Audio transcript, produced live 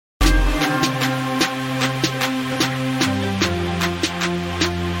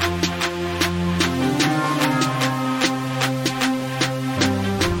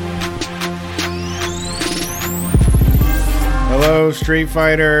Street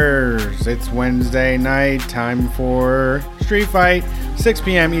Fighters. It's Wednesday night, time for Street Fight, 6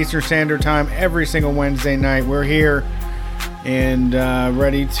 p.m. Eastern Standard Time every single Wednesday night. We're here and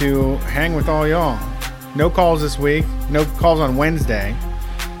ready to hang with all y'all. No calls this week, no calls on Wednesday.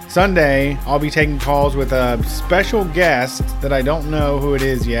 Sunday, I'll be taking calls with a special guest that I don't know who it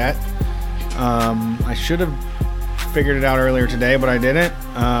is yet. I should have figured it out earlier today, but I didn't.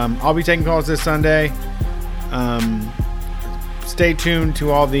 I'll be taking calls this Sunday. Stay tuned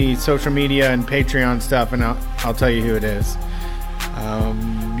to all the social media and Patreon stuff, and I'll tell you who it is.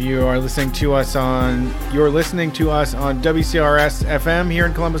 You're listening to us on WCRS FM here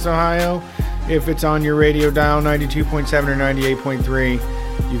in Columbus, Ohio. If it's on your radio dial, 92.7 or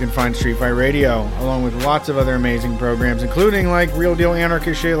 98.3, you can find Street Fight Radio, along with lots of other amazing programs, including like Real Deal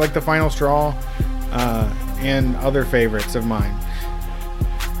Anarchist shit, like The Final Straw, and other favorites of mine.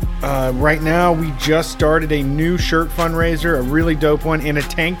 Right now, we just started a new shirt fundraiser, a really dope one, in a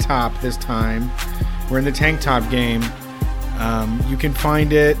tank top this time. We're in the tank top game. You can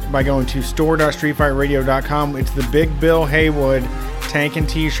find it by going to store.streetfightradio.com. It's the Big Bill Haywood tank and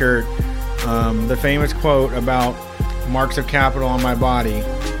t-shirt. The famous quote about marks of capital on my body.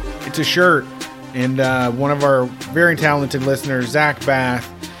 It's a shirt. And one of our very talented listeners, Zach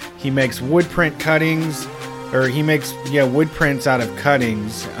Bath, he makes wood print cuttings. Or he makes, wood prints out of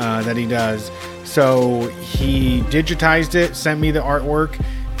cuttings that he does. So he digitized it, sent me the artwork,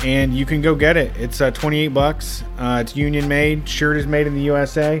 and you can go get it. It's $28. It's union made. Shirt is made in the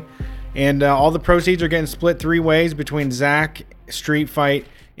USA. And all the proceeds are getting split 3 ways between Zach, Street Fight,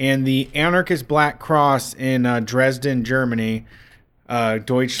 and the Anarchist Black Cross in Dresden, Germany,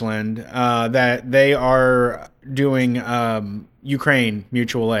 Deutschland, that they are doing Ukraine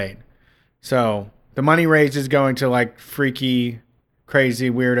mutual aid. So the money raised is going to like freaky, crazy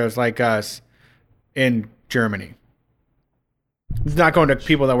weirdos like us in Germany. It's not going to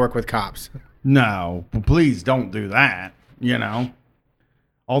people that work with cops. No, please don't do that,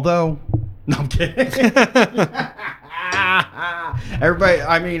 Although, no, I'm kidding. Everybody,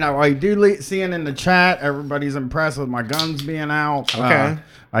 I do seeing in the chat, everybody's impressed with my guns being out. Okay.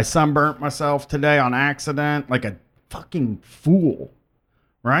 I sunburnt myself today on accident like a fucking fool,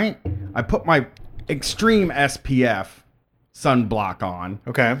 right? I put my extreme SPF sunblock on.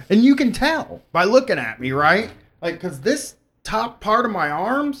 Okay. And you can tell by looking at me, right? Like, because this top part of my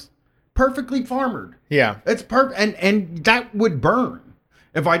arms, perfectly farmered. Yeah. It's perfect. And that would burn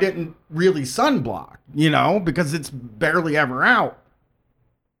if I didn't really sunblock, because it's barely ever out.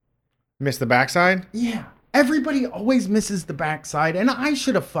 Miss the backside? Yeah. Everybody always misses the backside. And I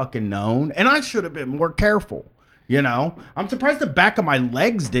should have fucking known. And I should have been more careful. I'm surprised the back of my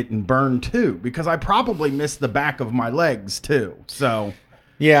legs didn't burn too, because I probably missed the back of my legs too. So,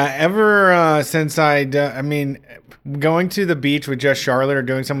 yeah, ever since going to the beach with Just Charlotte or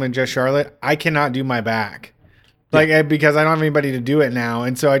doing something with Just Charlotte, I cannot do my back, because I don't have anybody to do it now,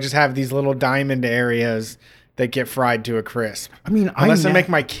 and so I just have these little diamond areas that get fried to a crisp. Unless I make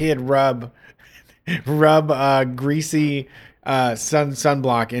my kid rub greasy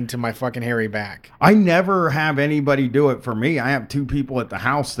sunblock into my fucking hairy back. I never have anybody do it for me. I have 2 people at the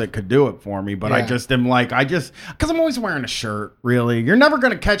house that could do it for me, but yeah. I just am because I'm always wearing a shirt, really. You're never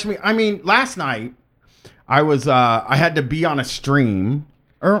going to catch me. Last night I had to be on a stream,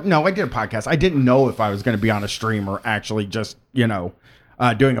 or no, I did a podcast. I didn't know if I was going to be on a stream or actually just, doing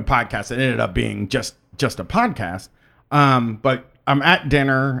a podcast. It ended up being just a podcast. But I'm at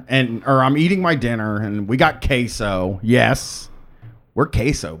dinner or I'm eating my dinner and we got queso. Yes, we're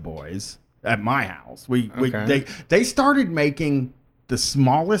queso boys at my house. They started making the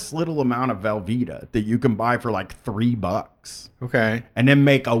smallest little amount of Velveeta that you can buy for like $3. Okay. And then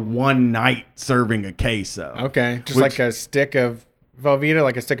make a one night serving of queso. Okay. Like a stick of Velveeta,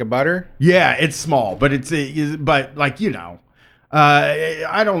 like a stick of butter? Yeah, it's small, but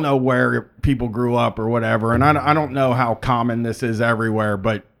I don't know where people grew up or whatever, and I don't know how common this is everywhere,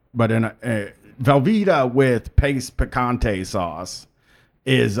 but in Velveeta with paste picante sauce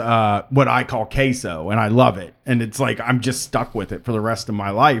is what I call queso, and I love it. And it's like I'm just stuck with it for the rest of my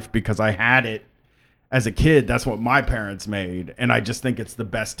life because I had it as a kid. That's what my parents made, and I just think it's the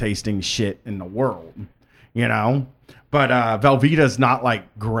best tasting shit in the world, But Velveeta's not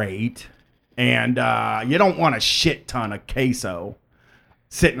like great. And you don't want a shit ton of queso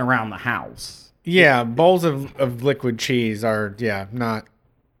sitting around the house. Yeah, bowls of liquid cheese are, not...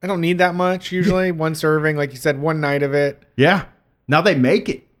 I don't need that much, usually. One serving, like you said, one night of it. Yeah. Now they make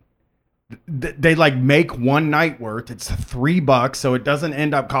it. They make one night worth. It's $3, so it doesn't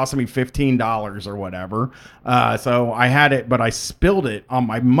end up costing me $15 or whatever. So I had it, but I spilled it on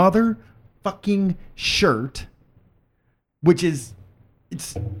my motherfucking shirt, which is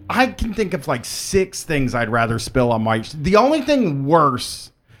I can think of like 6 things I'd rather spill on my. The only thing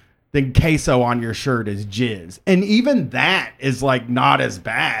worse than queso on your shirt is jizz, and even that is like not as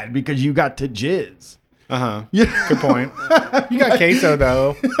bad because you got to jizz. Yeah. Good point. You got queso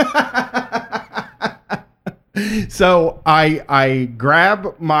though. So I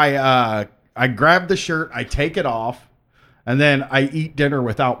grab my I grab the shirt, I take it off, and then I eat dinner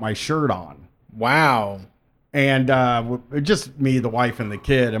without my shirt on. Wow. And just me, the wife, and the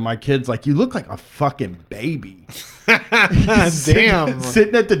kid. And my kid's like, "You look like a fucking baby." Damn.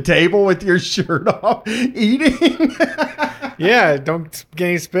 Sitting at the table with your shirt off, eating. Yeah, don't get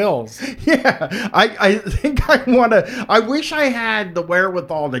any spills. Yeah, I think I want to. I wish I had the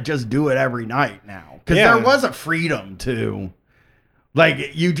wherewithal to just do it every night now. Because there was a freedom to,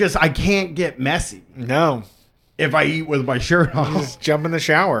 like, I can't get messy. No. If I eat with my shirt on. Just jump in the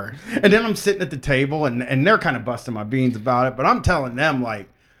shower. And then I'm sitting at the table and they're kind of busting my beans about it. But I'm telling them, like,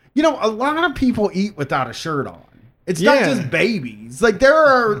 a lot of people eat without a shirt on. It's not just babies. Like, there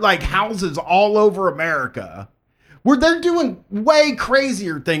are, like, houses all over America where they're doing way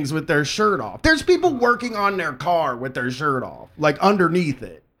crazier things with their shirt off. There's people working on their car with their shirt off, like, underneath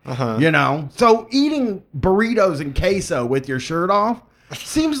it. So eating burritos and queso with your shirt off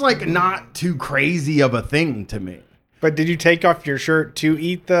seems like not too crazy of a thing to me. But did you take off your shirt to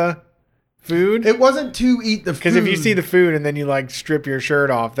eat the food? It wasn't to eat the food. Because if you see the food and then you like strip your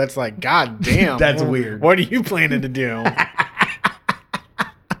shirt off, that's like, God damn. That's weird. What are you planning to do?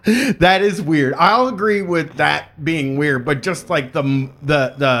 That is weird. I'll agree with that being weird, but just like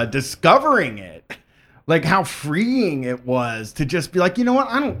the discovering it. Like how freeing it was to just be like, you know what?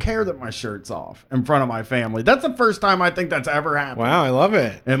 I don't care that my shirt's off in front of my family. That's the first time I think that's ever happened. Wow, I love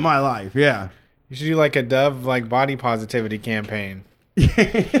it. In my life, yeah. You should do like a Dove like body positivity campaign.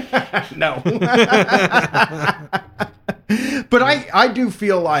 No. But I do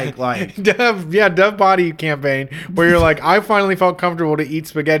feel like Dove body campaign where you're like, I finally felt comfortable to eat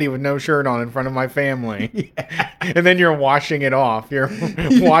spaghetti with no shirt on in front of my family. Yeah. And then you're washing it off. You're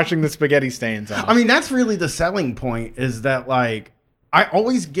washing the spaghetti stains off. I mean, that's really the selling point is that like I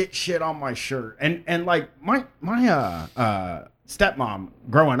always get shit on my shirt. And like my stepmom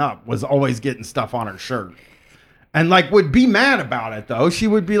growing up was always getting stuff on her shirt. And like would be mad about it though. She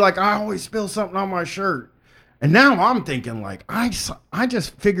would be like, I always spill something on my shirt. And now I'm thinking like, I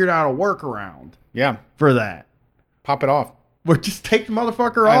just figured out a workaround. Yeah. For that. Pop it off. Or just take the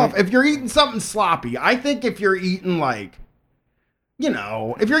motherfucker off. If you're eating something sloppy, I think if you're eating like,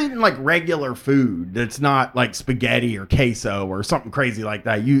 if you're eating like regular food that's not like spaghetti or queso or something crazy like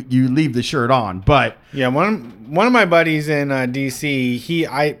that, you leave the shirt on. But yeah, one of my buddies in DC,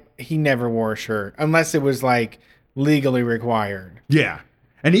 he never wore a shirt unless it was like legally required. Yeah.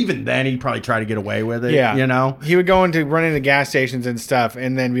 And even then, he'd probably try to get away with it. Yeah, he would run into gas stations and stuff,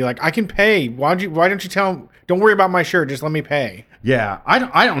 and then be like, "I can pay. Why don't you tell him? Don't worry about my shirt. Just let me pay." Yeah, I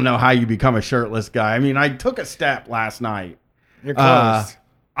don't know how you become a shirtless guy. I mean, I took a step last night. You're close.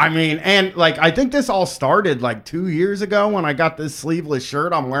 I mean, and like I think this all started like 2 years ago when I got this sleeveless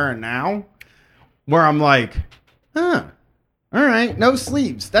shirt I'm wearing now, where I'm like, all right, no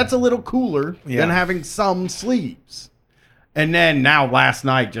sleeves. That's a little cooler than having some sleeves. And then now last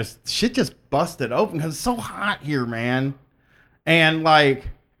night, shit just busted open because it's so hot here, man. And like,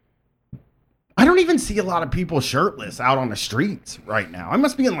 I don't even see a lot of people shirtless out on the streets right now. I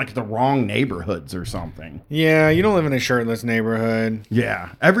must be in like the wrong neighborhoods or something. Yeah, you don't live in a shirtless neighborhood.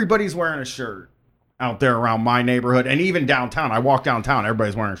 Yeah, everybody's wearing a shirt out there around my neighborhood. And even downtown, I walk downtown,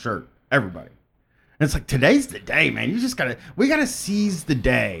 everybody's wearing a shirt. Everybody. And it's like, today's the day, man. We gotta seize the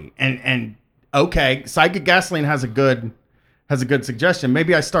day. And okay, Psychic Gasoline has a good suggestion.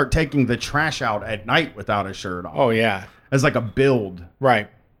 Maybe I start taking the trash out at night without a shirt on. Oh, yeah. As like a build. Right.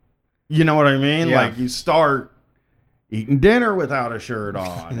 You know what I mean? Yeah. Like you start eating dinner without a shirt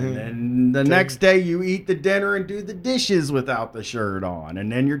on. And then the next day you eat the dinner and do the dishes without the shirt on.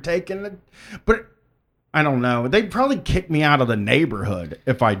 And then you're taking but I don't know. They'd probably kick me out of the neighborhood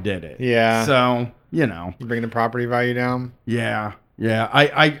if I did it. Yeah. So, You bring the property value down? Yeah. Yeah,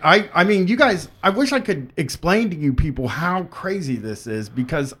 I mean, you guys, I wish I could explain to you people how crazy this is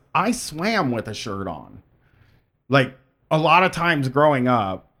because I swam with a shirt on. Like, a lot of times growing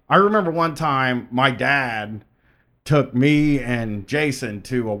up, I remember one time my dad took me and Jason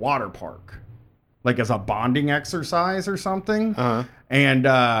to a water park, like as a bonding exercise or something. Uh-huh. And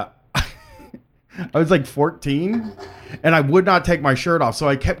I was like 14, and I would not take my shirt off, so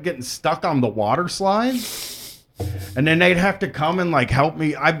I kept getting stuck on the water slides. And then they'd have to come and like help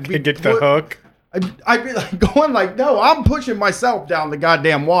me. Get the hook. I'd be like going like, no, I'm pushing myself down the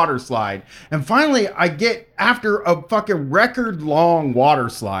goddamn water slide. And finally I get, after a fucking record long water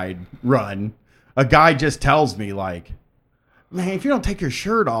slide run, a guy just tells me like, man, if you don't take your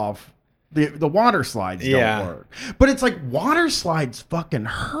shirt off, the water slides don't work. But it's like, water slides fucking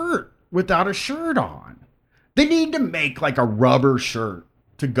hurt without a shirt on. They need to make like a rubber shirt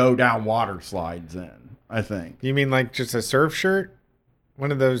to go down water slides in, I think. You mean like just a surf shirt?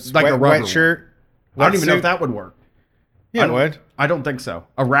 One of those like wet shirt? I don't even know if that would work. Yeah, it would. I don't think so.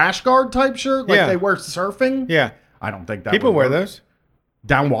 A rash guard type shirt like they wear surfing? Yeah. I don't think that People would wear work. those.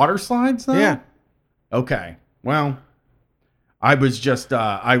 Down water slides though? Yeah. Okay. Well, I was just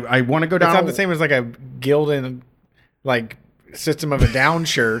I want to go down. It's not the same as like a Gildan like System of a Down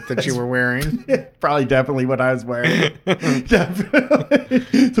shirt that you were wearing. Probably definitely what I was wearing.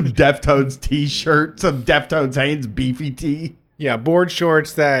 Definitely. Some Deftones t-shirt, some Deftones Hanes beefy tee. Yeah, board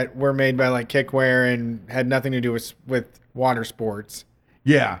shorts that were made by like Kickwear and had nothing to do with water sports.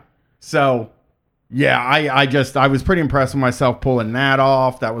 Yeah. So, yeah, I was pretty impressed with myself pulling that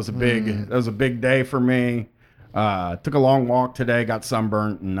off. That was a big day for me. Took a long walk today, got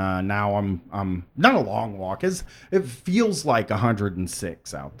sunburnt, and now I'm not a long walk. It feels like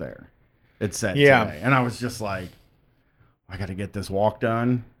 106 out there. It said today. And I was just like, I got to get this walk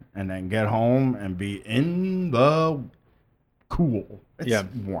done and then get home and be in the cool. It's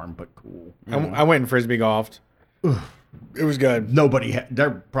warm but cool. I went and frisbee golfed. It was good.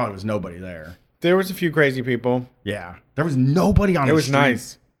 There probably was nobody there. There was a few crazy people. Yeah. There was nobody on the street. It was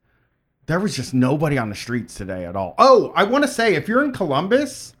nice. There was just nobody on the streets today at all. Oh, I want to say, if you're in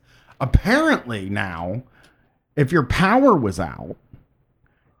Columbus, apparently now, if your power was out,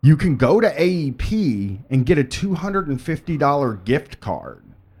 you can go to AEP and get a $250 gift card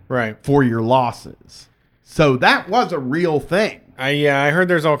for your losses. So that was a real thing. I heard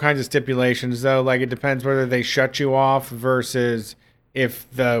there's all kinds of stipulations, though. Like, it depends whether they shut you off versus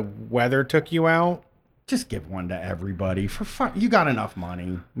if the weather took you out. Just give one to everybody for fun. You got enough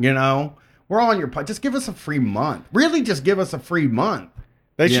money, you know? We're all on your part. Just give us a free month. Really, just give us a free month.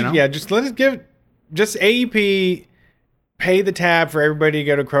 They should, just let us just AEP, pay the tab for everybody to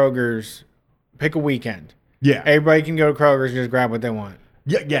go to Kroger's, pick a weekend. Yeah. Everybody can go to Kroger's and just grab what they want.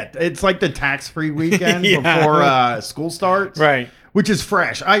 Yeah. It's like the tax-free weekend before school starts. Right. Which is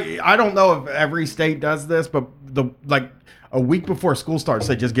fresh. I don't know if every state does this, but a week before school starts,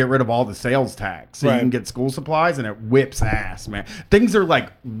 they just get rid of all the sales tax. So you can get school supplies, and it whips ass, man. Things are like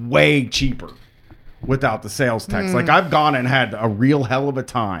way cheaper without the sales tax. Like, I've gone and had a real hell of a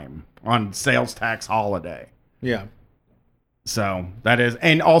time on sales tax holiday. Yeah. So that is,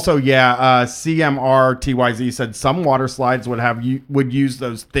 and also, CMRTYZ said some water slides would use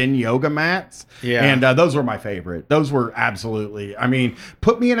those thin yoga mats. Yeah. And those were my favorite. Those were absolutely, I mean,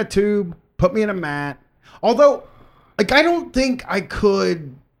 put me in a tube, put me in a mat. Although, like, I don't think I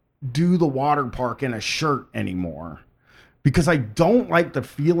could do the water park in a shirt anymore because I don't like the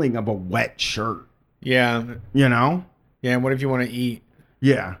feeling of a wet shirt. Yeah. You know? Yeah. And what if you want to eat?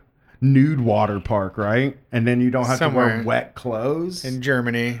 Yeah. Nude water park, right? And then you don't have Somewhere to wear wet clothes. In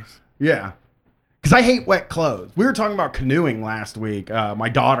Germany. Yeah. Because I hate wet clothes. We were talking about canoeing last week. My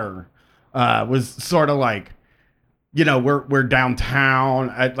daughter was sort of like, you know, we're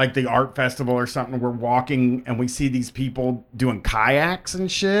downtown at like the art festival or something. We're walking and we see these people doing kayaks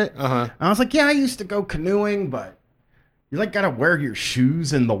and shit. And I was like, yeah, I used to go canoeing, but you like got to wear your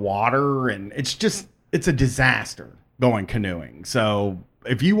shoes in the water. And it's a disaster going canoeing. So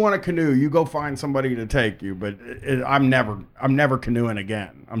if you want to canoe, you go find somebody to take you. But I'm never canoeing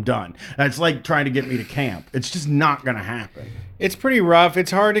again. I'm done. It's like trying to get me to camp. It's just not going to happen. It's pretty rough.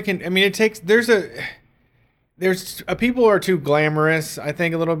 It's hard to, I mean, it takes, people are too glamorous, I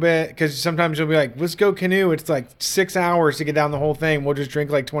think, a little bit, because sometimes you'll be like, let's go canoe. It's like 6 hours to get down the whole thing. We'll just drink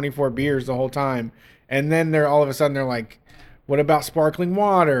like 24 beers the whole time. And then all of a sudden they're like, what about sparkling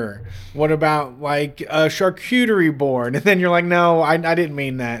water? What about like a charcuterie board? And then you're like, no, I didn't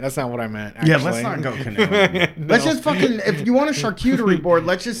mean that. That's not what I meant. Actually. Yeah, let's not go canoeing. No. Let's just fucking, if you want a charcuterie board,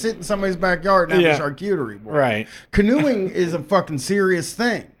 let's just sit in somebody's backyard and have a charcuterie board. Right. Canoeing is a fucking serious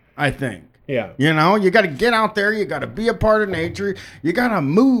thing, I think. Yeah. You know, you got to get out there. You got to be a part of nature. You got to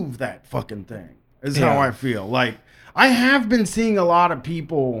move that fucking thing is how I feel. Like, I have been seeing a lot of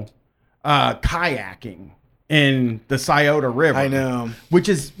people kayaking in the Scioto River. I know. Which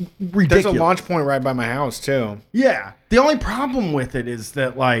is ridiculous. There's a launch point right by my house, too. Yeah. The only problem with it is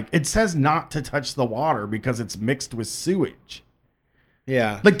that, like, it says not to touch the water because it's mixed with sewage.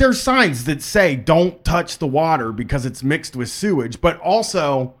 Yeah. Like, there's signs that say don't touch the water because it's mixed with sewage, but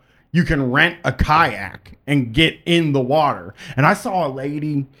also you can rent a kayak and get in the water. And I saw a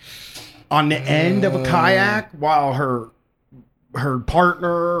lady on the end of a kayak while her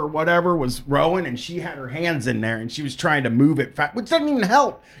partner or whatever was rowing, and she had her hands in there and she was trying to move it fast, which doesn't even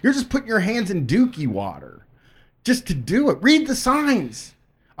help. You're just putting your hands in dookie water just to do it. Read the signs.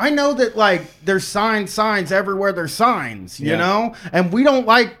 I know that like there's signs everywhere. There's signs, you know, and we don't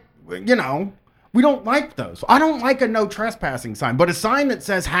like, you know, we don't like those. I don't like a no trespassing sign, but a sign that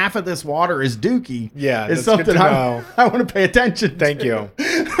says half of this water is dookie is something I want to pay attention to. Thank you.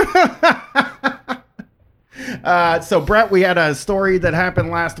 So Brett, we had a story that happened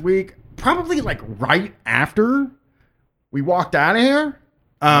last week, probably like right after we walked out of here.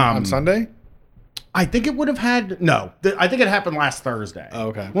 On Sunday? I think it would have had, I think it happened last Thursday. Oh,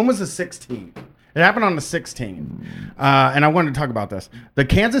 okay. When was the 16th? It happened on the 16th. And I wanted to talk about this. The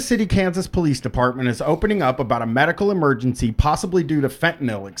Kansas City, Kansas Police Department is opening up about a medical emergency, possibly due to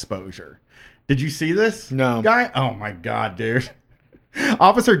fentanyl exposure. Did you see this? No. Guy? Oh my God, dude.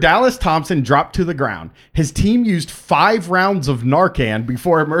 Officer Dallas Thompson dropped to the ground. His team used 5 rounds of Narcan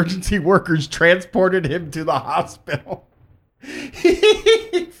before emergency workers transported him to the hospital.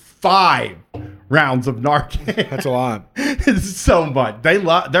 5 rounds of Narcan. That's a lot. It's so much.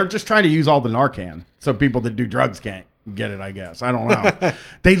 They're just trying to use all the Narcan so people that do drugs can't get it, I guess. I don't know.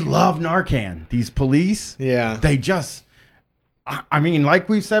 They love Narcan. These police. Yeah. They just, I mean, like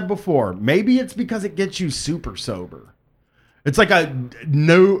we've said before, maybe it's because it gets you super sober. It's like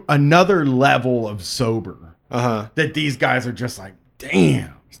another level of sober that these guys are just like,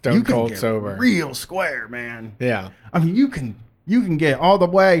 damn, stone cold sober, real square, man. Yeah. I mean, you can get all the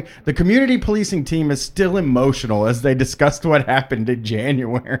way. The community policing team is still emotional as they discussed what happened in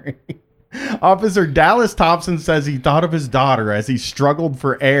January. Officer Dallas Thompson says he thought of his daughter as he struggled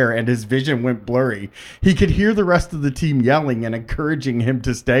for air and his vision went blurry. He could hear the rest of the team yelling and encouraging him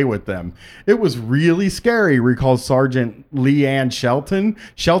to stay with them. It was really scary, recalls Sergeant Leanne Shelton.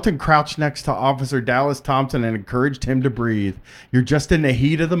 Shelton crouched next to Officer Dallas Thompson and encouraged him to breathe. You're just in the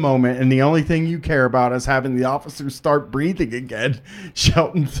heat of the moment, and the only thing you care about is having the officers start breathing again,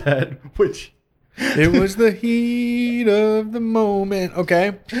 Shelton said, which... It was the heat of the moment.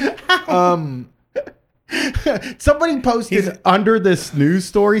 Okay. Somebody posted under this news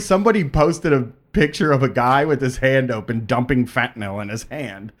story, somebody posted a picture of a guy with his hand open dumping fentanyl in his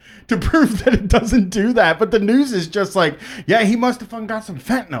hand to prove that it doesn't do that. But the news is just like, yeah, he must have got some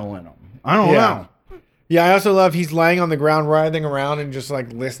fentanyl in him. I don't know. Yeah, I also love he's laying on the ground, writhing around and just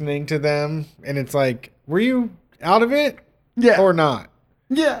like listening to them. And it's like, were you out of it? Yeah. Or not?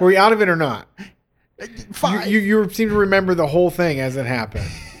 Yeah. Were you out of it or not? Fine. You seem to remember the whole thing as it happened.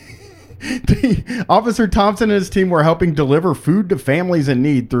 Officer Thompson and his team were helping deliver food to families in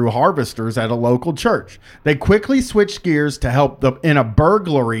need through harvesters at a local church. They quickly switched gears to help in a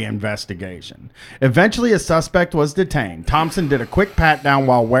burglary investigation. Eventually, a suspect was detained. Thompson did a quick pat down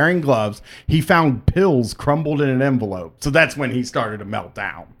while wearing gloves. He found pills crumbled in an envelope. So that's when he started to melt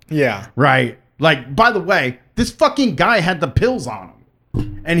down. Yeah. Right. Like, by the way, this fucking guy had the pills on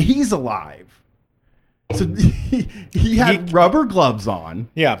him. And he's alive. So he had rubber gloves on.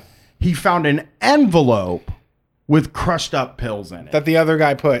 Yeah. He found an envelope with crushed up pills in it. That the other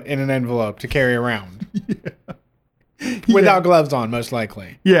guy put in an envelope to carry around. Without gloves on, most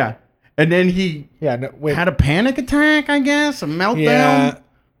likely. Yeah. And then he had a panic attack, I guess, a meltdown. Yeah.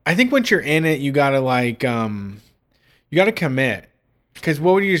 I think once you're in it, you gotta like, you gotta commit. Because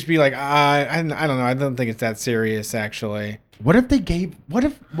what would you just be like, I don't know. I don't think it's that serious, actually. What if they gave,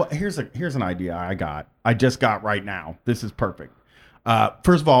 here's an idea I just got right now. This is perfect.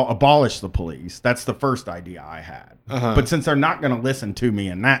 First of all, abolish the police. That's the first idea I had. But since they're not going to listen to me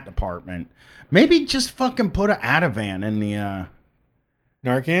in that department, maybe just fucking put an Ativan in the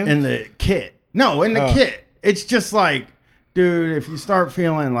Narcan? In the kit. No, in the kit. It's just like, dude, if you start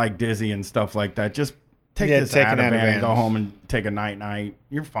feeling like dizzy and stuff like that, just take this Ativan and go home and take a night.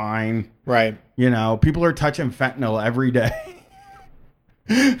 You're fine. Right. You know, people are touching fentanyl every day.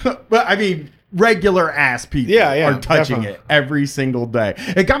 But I mean, regular ass people are touching it every single day.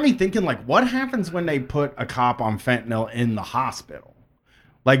 It got me thinking, like, what happens when they put a cop on fentanyl in the hospital?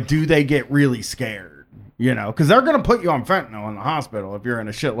 Like, do they get really scared? You know, because they're going to put you on fentanyl in the hospital if you're in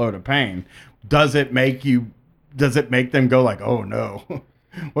a shitload of pain. Does it make them go like, oh no,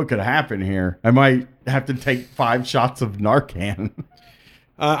 what could happen here? I might have to take 5 shots of Narcan.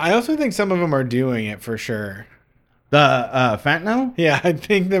 I also think some of them are doing it for sure. The fentanyl? Yeah, I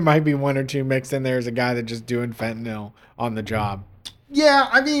think there might be 1 or 2 mixed in there as a guy that's just doing fentanyl on the job. Yeah,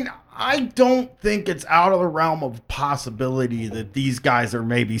 I mean, I don't think it's out of the realm of possibility that these guys are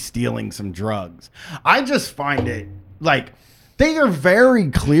maybe stealing some drugs. I just find it, like, they are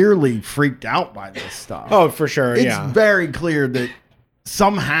very clearly freaked out by this stuff. Oh, for sure, It's very clear that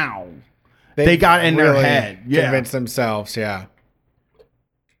somehow They got in their head. Yeah. Convinced themselves. Yeah.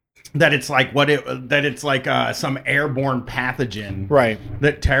 That it's like some airborne pathogen, Right?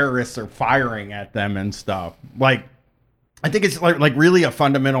 That terrorists are firing at them and stuff. Like, I think it's like really a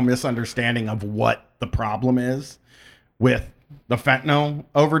fundamental misunderstanding of what the problem is with the fentanyl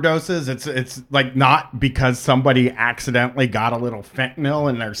overdoses. It's like not because somebody accidentally got a little fentanyl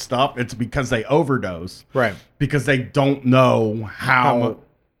in their stuff. It's because they overdose, Right? because they don't know how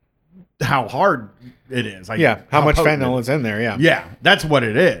hard it is. Like, how much fentanyl is in there? Yeah. Yeah, that's what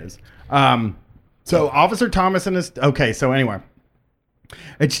it is. So Officer Thomas and his... Okay, so anyway.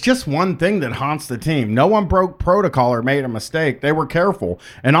 It's just one thing that haunts the team. No one broke protocol or made a mistake. They were careful.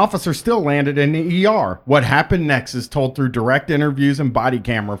 An officer still landed in the ER. What happened next is told through direct interviews and body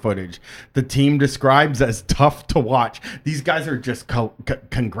camera footage. The team describes as tough to watch. These guys are just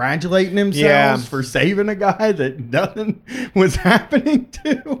congratulating themselves for saving a guy that nothing was happening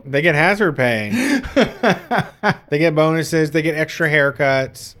to. They get hazard pay. They get bonuses. They get extra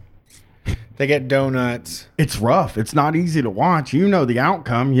haircuts. They get donuts. It's rough. It's not easy to watch. You know the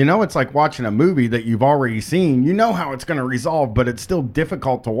outcome. You know it's like watching a movie that you've already seen. You know how it's going to resolve, but it's still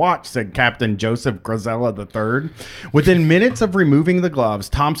difficult to watch, said Captain Joseph Grazella III. Within minutes of removing the gloves,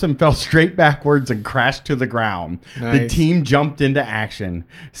 Thompson fell straight backwards and crashed to the ground. Nice. The team jumped into action.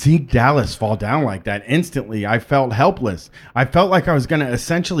 Seeing Dallas fall down like that instantly, I felt helpless. I felt like I was going to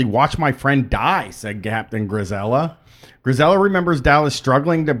essentially watch my friend die, said Captain Grazella. Grazella remembers Dallas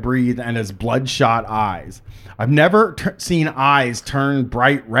struggling to breathe and his bloodshot eyes. I've never seen eyes turn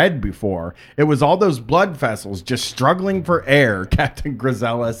bright red before. It was all those blood vessels just struggling for air, Captain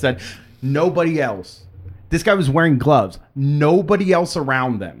Grazella said. Nobody else. This guy was wearing gloves. Nobody else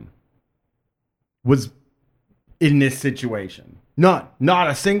around them was in this situation. None. Not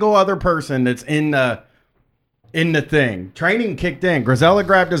a single other person that's in the thing. Training kicked in. Grazella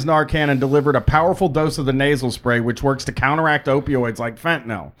grabbed his Narcan and delivered a powerful dose of the nasal spray, which works to counteract opioids like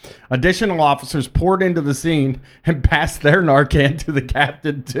fentanyl. Additional officers poured into the scene and passed their Narcan to the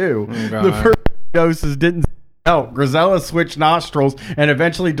captain, too. Oh, the first doses didn't help. Grazella switched nostrils and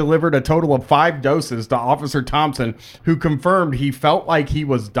eventually delivered a total of 5 doses to Officer Thompson, who confirmed he felt like he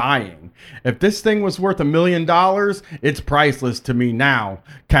was dying. If this thing was worth $1 million, it's priceless to me now,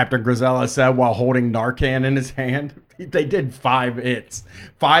 Captain Grazella said while holding Narcan in his hand. They did 5 hits.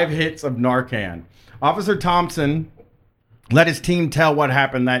 5 hits of Narcan. Officer Thompson let his team tell what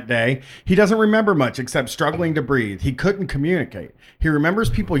happened that day. He doesn't remember much except struggling to breathe. He couldn't communicate. He remembers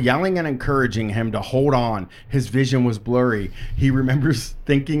people yelling and encouraging him to hold on. His vision was blurry. He remembers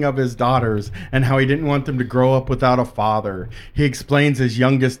thinking of his daughters and how he didn't want them to grow up without a father. He explains his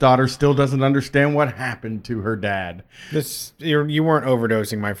youngest daughter still doesn't understand what happened to her dad. You weren't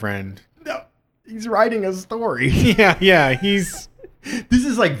overdosing, my friend. No, he's writing a story. Yeah, This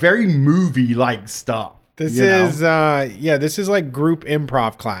is like very movie-like stuff. This is like group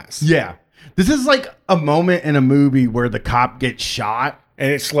improv class. Yeah. This is like a moment in a movie where the cop gets shot.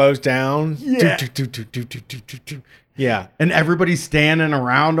 And it slows down. Yeah. Yeah. And everybody's standing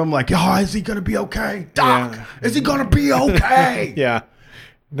around him like, oh, is he going to be okay? Doc, is he going to be okay? Yeah.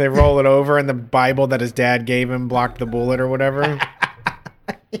 They roll it over and the Bible that his dad gave him blocked the bullet or whatever.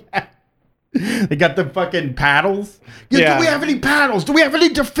 Yeah. They got the fucking paddles. Yeah. Do we have any paddles? Do we have any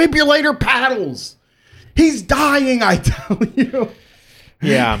defibrillator paddles? He's dying, I tell you.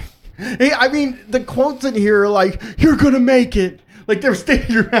 Yeah. Hey, I mean, the quotes in here are like, you're going to make it. Like they're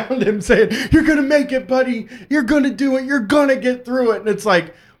standing around him saying, you're going to make it, buddy. You're going to do it. You're going to get through it. And it's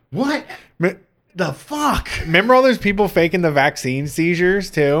like, what the fuck? Remember all those people faking the vaccine seizures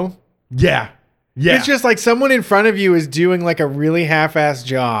too? Yeah. Yeah. It's just like someone in front of you is doing like a really half-assed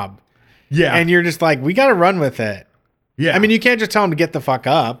job. Yeah. And you're just like, we got to run with it. Yeah. I mean, you can't just tell them to get the fuck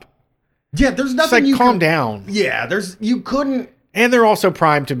up. Yeah, there's nothing you calm down. Yeah, you couldn't. And they're also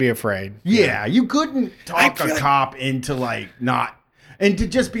primed to be afraid. Yeah, you couldn't talk a cop into like not, and to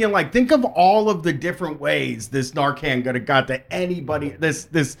just being like, think of all of the different ways this Narcan could have got to anybody. This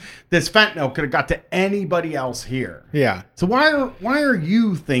fentanyl could have got to anybody else here. Yeah. So why are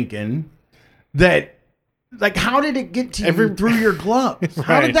you thinking that? Like, how did it get to you through your gloves? Right.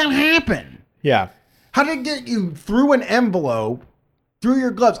 How did that happen? Yeah. How did it get you through an envelope? Through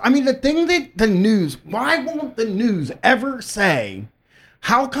your gloves. I mean, the thing that the news, why won't the news ever say,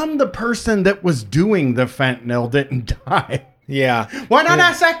 how come the person that was doing the fentanyl didn't die? Yeah. Why not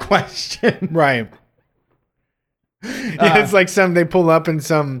ask that question? Right. Yeah, it's like they pull up and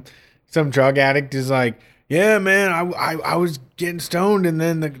some drug addict is like, yeah, man, I was getting stoned and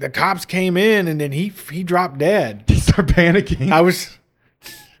then the cops came in and then he dropped dead. He started panicking.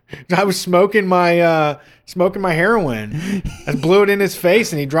 I was smoking my heroin. I blew it in his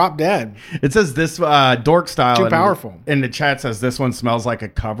face and he dropped dead. It says this dork style. Too powerful. In the chat says this one smells like a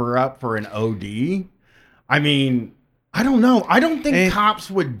cover up for an OD. I mean, I don't know. I don't think cops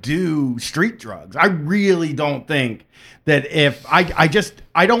would do street drugs. I really don't think that if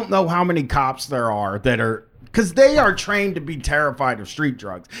I don't know how many cops there are that are, because they are trained to be terrified of street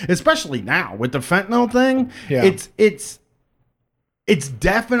drugs, especially now with the fentanyl thing. Yeah. It's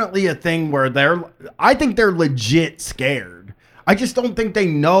definitely a thing where I think they're legit scared. I just don't think they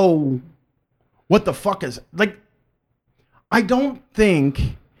know what the fuck is, like, I don't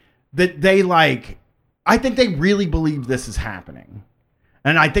think that I think they really believe this is happening.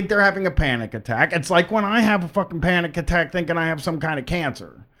 And I think they're having a panic attack. It's like when I have a fucking panic attack thinking I have some kind of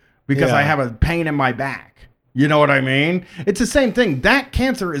cancer because I have a pain in my back. You know what I mean? It's the same thing. That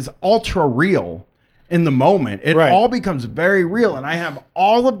cancer is ultra real in the moment. It all becomes very real. And I have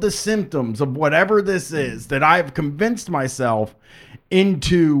all of the symptoms of whatever this is that I've convinced myself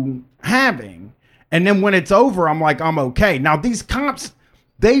into having. And then when it's over, I'm like, I'm okay. Now, these cops,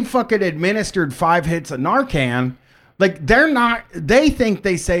 they fucking administered 5 hits of Narcan. Like, they think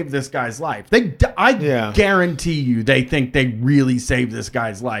they saved this guy's life. I guarantee you they think they really saved this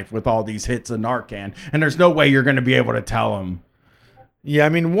guy's life with all these hits of Narcan. And there's no way you're going to be able to tell them. Yeah, I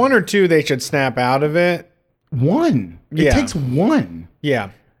mean, 1 or 2, they should snap out of it. 1. It takes 1.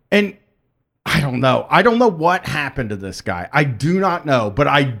 Yeah. And I don't know. I don't know what happened to this guy. I do not know. But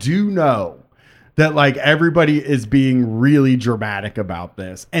I do know that, like, everybody is being really dramatic about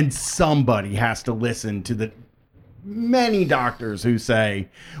this. And somebody has to listen to the many doctors who say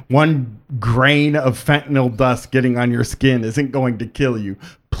 1 grain of fentanyl dust getting on your skin isn't going to kill you.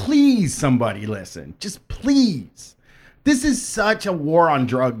 Please, somebody listen. Just please. This is such a war on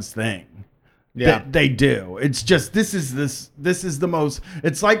drugs thing. That they do. It's just, this is the most,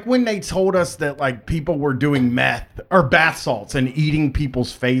 it's like when they told us that, like, people were doing meth or bath salts and eating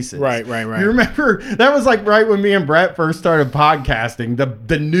people's faces. Right. You remember that was like right when me and Brett first started podcasting.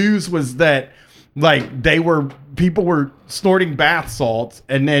 The news was that, like, people were snorting bath salts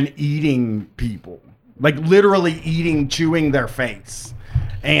and then eating people, like literally chewing their face.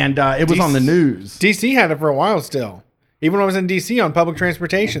 And it was on the news. DC had it for a while still. Even when I was in DC on public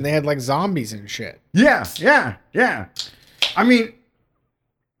transportation, they had like zombies and shit. Yeah. I mean,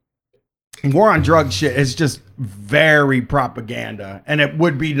 war on drug shit is just very propaganda. And it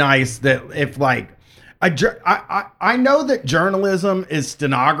would be nice that if, like, I know that journalism is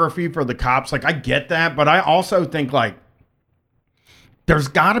stenography for the cops. Like, I get that. But I also think, like, there's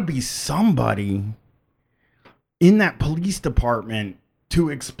got to be somebody in that police department to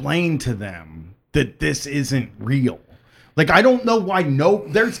explain to them that this isn't real. Like, I don't know why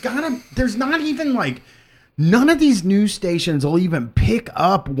there's not even, like, none of these news stations will even pick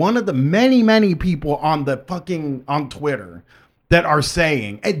up one of the many people on Twitter that are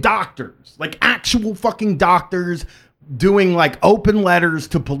saying, and doctors, like actual fucking doctors doing like open letters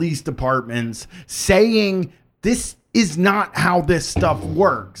to police departments saying this is not how this stuff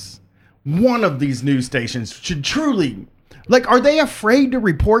works. One of these news stations should truly, like, are they afraid to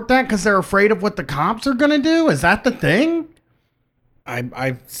report that because they're afraid of what the cops are going to do? Is that the thing?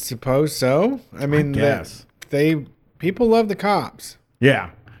 I suppose so. I mean, yes. People love the cops.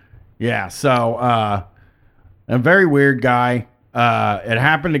 Yeah. So, a very weird guy. It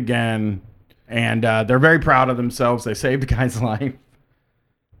happened again, and they're very proud of themselves. They saved the guy's life.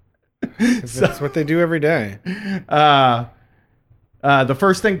 That's what they do every day. The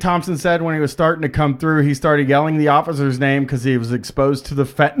first thing Thompson said when he was starting to come through, he started yelling the officer's name because he was exposed to the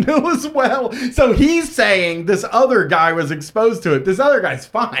fentanyl as well. So he's saying this other guy was exposed to it. This other guy's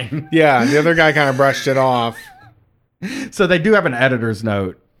fine. Yeah, the other guy kind of brushed it off. So they do have an editor's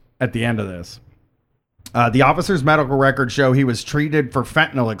note at the end of this. The officer's medical records show he was treated for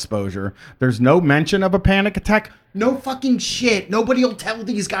fentanyl exposure. There's no mention of a panic attack. No fucking shit. Nobody will tell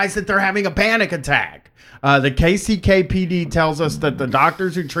these guys that they're having a panic attack. The KCKPD tells us that the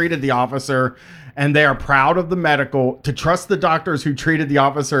doctors who treated the officer, and they are proud of to trust the doctors who treated the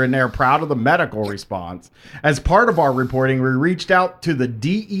officer, and they are proud of the medical response. As part of our reporting, we reached out to the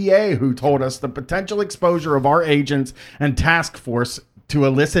DEA, who told us the potential exposure of our agents and task force to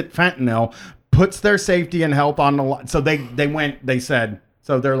illicit fentanyl puts their safety and health on the line. So they said,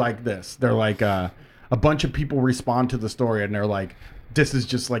 so they're like this. They're like, a bunch of people respond to the story, and they're like, this is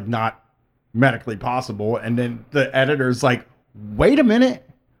just like not medically possible. And then the editor's like, wait a minute,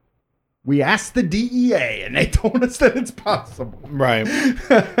 we asked the DEA and they told us that it's possible. Right.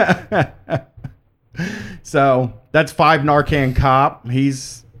 So that's 5 Narcan cop.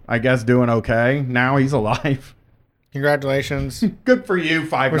 He's, I guess, doing okay now. He's alive. Congratulations. Good for you,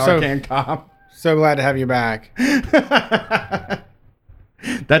 Five Narcan Cop. So glad to have you back.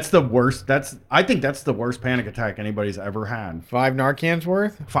 That's the worst. I think that's the worst panic attack anybody's ever had. 5 Narcan's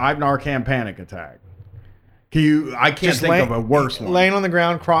worth? 5 Narcan panic attack. I can't think of a worse one. Laying on the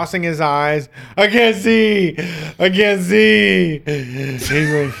ground, crossing his eyes. I can't see. He's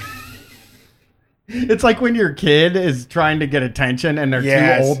like, it's like when your kid is trying to get attention and they're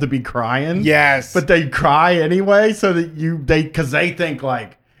too old to be crying. Yes. But they cry anyway so that because they think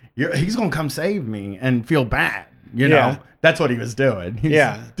like, he's going to come save me and feel bad. You know, that's what he was doing. He's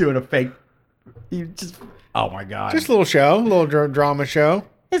doing a fake. Oh my God. Just a little show, a little drama show.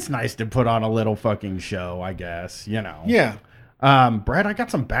 It's nice to put on a little fucking show, I guess, you know. Yeah. Brad, I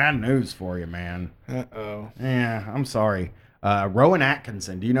got some bad news for you, man. Uh-oh. Yeah, I'm sorry. Rowan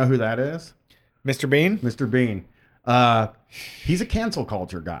Atkinson, do you know who that is? Mr. Bean? Mr. Bean. He's a cancel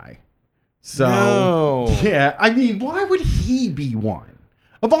culture guy. So, yeah, I mean, why would he be one?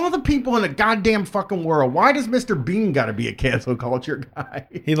 Of all the people in the goddamn fucking world, why does Mr. Bean got to be a cancel culture guy?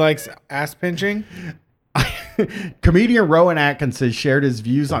 He likes ass pinching? Comedian Rowan Atkinson shared his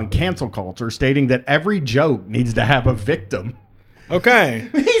views on cancel culture, stating that every joke needs to have a victim. Okay.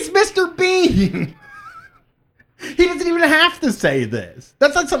 He's Mr. Bean. He doesn't even have to say this.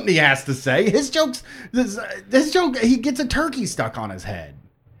 That's not something he has to say. His joke, he gets a turkey stuck on his head.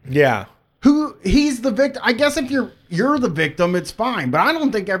 Yeah. He's the victim. I guess if you're the victim, it's fine. But I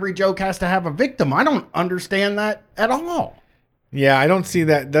don't think every joke has to have a victim. I don't understand that at all. Yeah, I don't see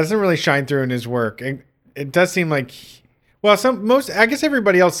that. Doesn't really shine through in his work. It does seem like, well, I guess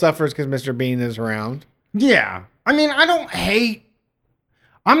everybody else suffers because Mr. Bean is around. Yeah. I mean, I'm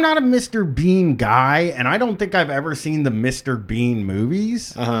not a Mr. Bean guy, and I don't think I've ever seen the Mr. Bean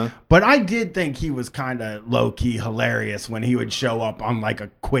movies. But I did think he was kind of low-key hilarious when he would show up on like a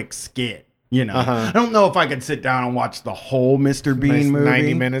quick skit. You know, I don't know if I could sit down and watch the whole Mr. Bean movie.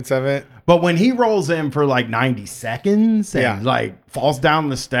 90 minutes of it. But when he rolls in for like 90 seconds and like falls down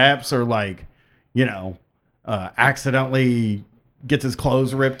the steps or like, you know, accidentally gets his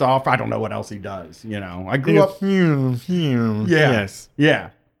clothes ripped off. I don't know what else he does. You know, I grew up. Yes. Yeah.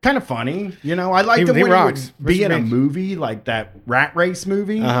 Kind of funny. You know, I liked him when he would be in a movie like that Rat Race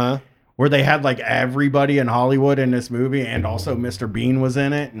movie. Where they had like everybody in Hollywood in this movie and also Mr. Bean was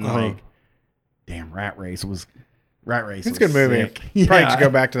in it. And like, damn, Rat Race was It's a good movie. Yeah. Probably should go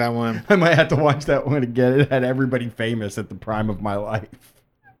back to that one. I might have to watch that one again. It had everybody famous at the prime of my life.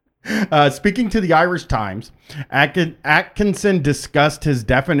 Speaking to the Irish Times, Atkinson discussed his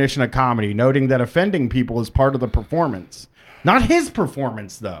definition of comedy, noting that offending people is part of the performance. Not his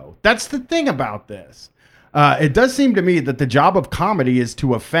performance, though. That's the thing about this. It does seem to me that the job of comedy is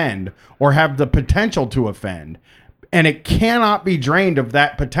to offend or have the potential to offend. And it cannot be drained of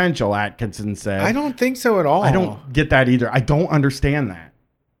that potential, Atkinson said. I don't think so at all. I don't get that either. I don't understand that.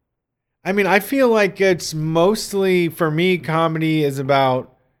 I mean, I feel like it's mostly, for me, comedy is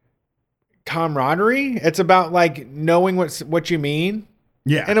about camaraderie. It's about like knowing what you mean.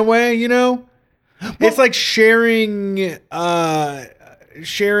 Yeah. In a way, you know? Well, it's like sharing I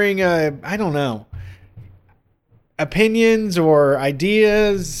don't know, opinions or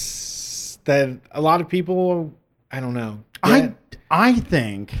ideas that a lot of people, I don't know. I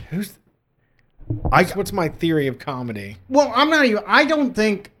think what's my theory of comedy? Well, I don't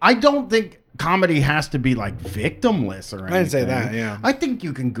think comedy has to be like victimless or anything. I didn't say that, yeah. I think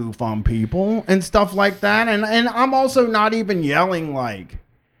you can goof on people and stuff like that. And I'm also not even yelling like,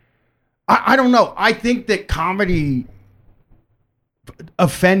 I don't know. I think that comedy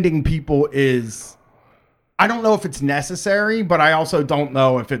offending people is, I don't know if it's necessary, but I also don't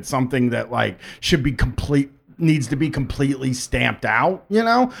know if it's something that like needs to be completely stamped out. You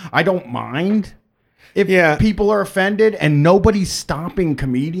know, I don't mind if people are offended, and nobody's stopping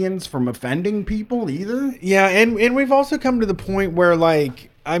comedians from offending people either. Yeah. And we've also come to the point where like,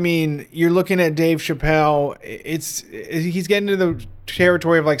 I mean, you're looking at Dave Chappelle. He's getting into the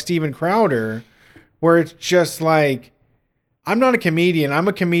territory of like Steven Crowder, where it's just like, I'm not a comedian. I'm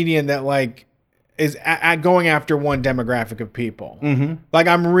a comedian that like is going after one demographic of people. Mm-hmm. Like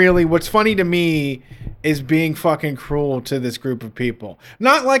what's funny to me is being fucking cruel to this group of people.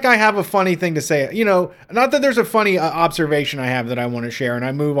 Not like I have a funny thing to say, you know, not that there's a funny observation I have that I want to share and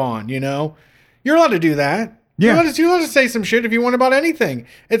I move on, you know, you're allowed to do that. Yeah. You're allowed to say some shit if you want about anything.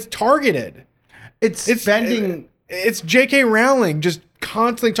 It's targeted. It's J.K. Rowling just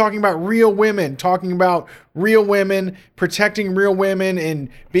constantly talking about real women, protecting real women, and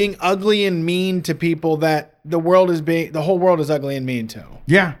being ugly and mean to people that the whole world is ugly and mean to.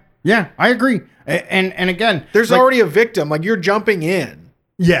 Yeah, I agree. And again, there's already a victim. Like, you're jumping in.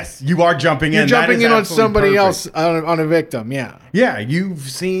 Yes, you are jumping in. You're jumping in on somebody else, perfect. on a victim. Yeah. Yeah, you've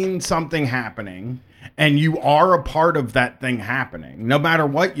seen something happening and you are a part of that thing happening. No matter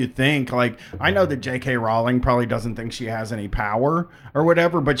what you think. Like, I know that J.K. Rowling probably doesn't think she has any power or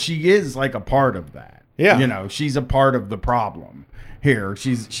whatever, but she is like a part of that. Yeah. You know, she's a part of the problem here.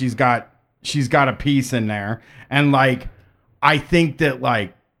 She's got a piece in there. And like, I think that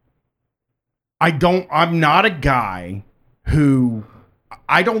like, I'm not a guy who,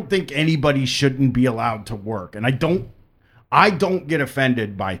 I don't think anybody shouldn't be allowed to work. And I don't get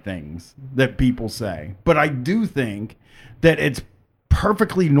offended by things that people say, but I do think that it's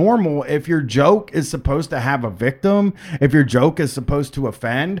perfectly normal if your joke is supposed to have a victim, if your joke is supposed to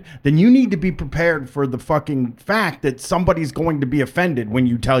offend, then you need to be prepared for the fucking fact that somebody's going to be offended when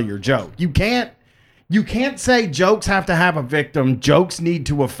you tell your joke. You can't say jokes have to have a victim, jokes need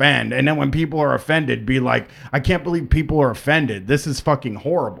to offend, and then when people are offended, be like, I can't believe people are offended. This is fucking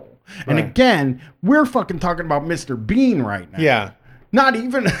horrible. Right. And again, we're fucking talking about Mr. Bean right now. Yeah. Not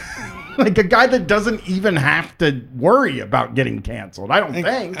even like a guy that doesn't even have to worry about getting canceled, I don't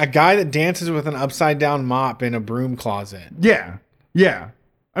think. A guy that dances with an upside down mop in a broom closet. Yeah. Yeah.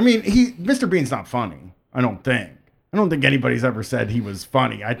 I mean, Mr. Bean's not funny, I don't think. I don't think anybody's ever said he was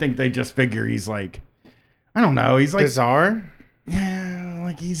funny. I think they just figure he's like, I don't know. He's like bizarre. Yeah,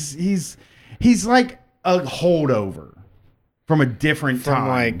 like he's like a holdover from a different time. From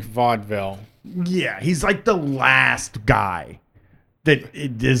like vaudeville. Yeah, he's like the last guy that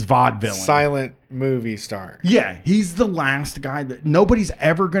is vaudeville. Silent movie star. Yeah, he's the last guy that nobody's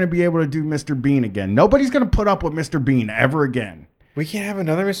ever going to be able to do Mr. Bean again. Nobody's going to put up with Mr. Bean ever again. We can't have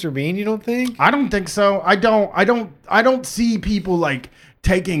another Mr. Bean, you don't think? I don't think so. I don't see people like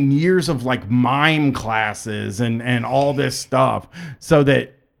taking years of like mime classes and all this stuff so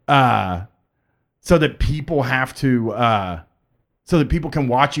that people have to so that people can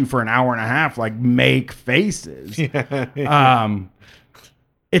watch you for an hour and a half like make faces.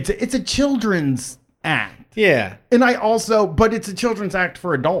 It's a children's act. Yeah. And but it's a children's act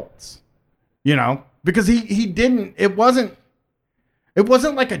for adults. You know? Because it wasn't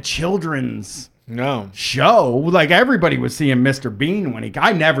like a children's show. Like everybody was seeing Mr. Bean when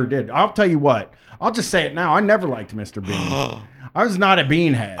I never did. I'll tell you what. I'll just say it now. I never liked Mr. Bean. I was not a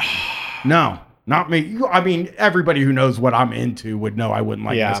beanhead. No, not me. I mean, everybody who knows what I'm into would know I wouldn't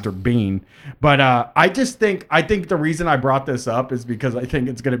like Mr. Bean. But I think the reason I brought this up is because I think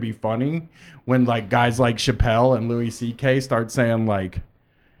it's going to be funny when like guys like Chappelle and Louis C.K. start saying like,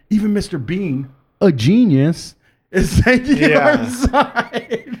 even Mr. Bean, a genius, is taking our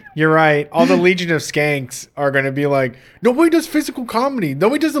side. You're right. All the Legion of Skanks are going to be like, nobody does physical comedy.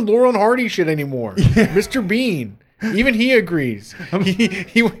 Nobody does the Laurel and Hardy shit anymore. Yeah. Mr. Bean, even he agrees.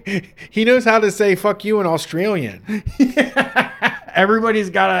 He knows how to say fuck you in Australian. Yeah. Everybody's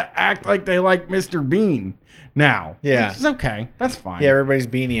got to act like they like Mr. Bean now. Yeah. It's okay. That's fine. Yeah, everybody's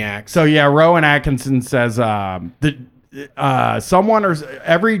beaniacs. So yeah, Rowan Atkinson says someone or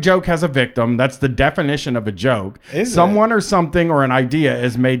every joke has a victim. That's the definition of a joke. Someone or something or an idea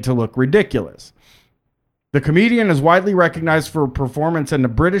is made to look ridiculous. The comedian is widely recognized for performance in the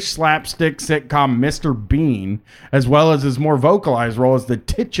British slapstick sitcom Mr. Bean, as well as his more vocalized role as the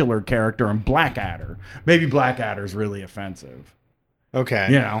titular character in Blackadder. Maybe Blackadder's really offensive. Okay.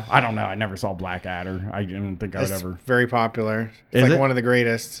 You know, I don't know. I never saw Blackadder. I don't think I would ever. Very popular. It's like one of the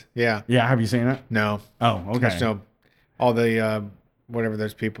greatest. Yeah. Yeah. Have you seen it? No. Oh, okay. No. All the whatever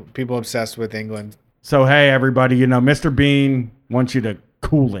those people obsessed with England. So hey, everybody, you know, Mr. Bean wants you to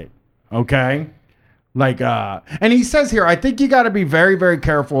cool it, okay? Like, and he says here, I think you got to be very, very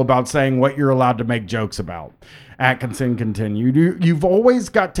careful about saying what you're allowed to make jokes about. Atkinson continued, you've always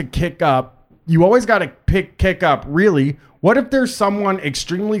got to kick up. You always got to kick up. Really, what if there's someone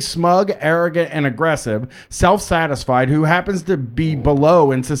extremely smug, arrogant, and aggressive, self-satisfied who happens to be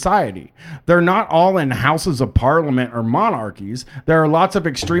below in society? They're not all in houses of parliament or monarchies. There are lots of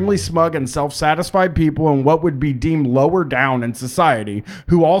extremely smug and self-satisfied people in what would be deemed lower down in society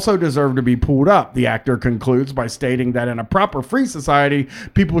who also deserve to be pulled up. The actor concludes by stating that in a proper free society,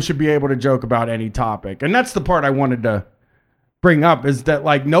 people should be able to joke about any topic. And that's the part I wanted to bring up, is that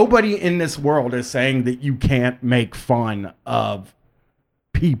like nobody in this world is saying that you can't make fun of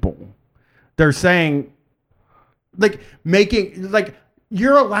people. They're saying like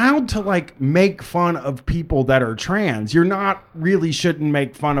you're allowed to like make fun of people that are trans. You're not really shouldn't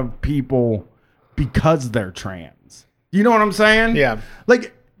make fun of people because they're trans. You know what I'm saying? Yeah.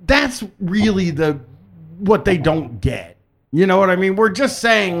 Like that's really what they don't get. You know what I mean? We're just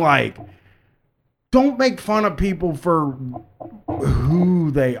saying like, don't make fun of people for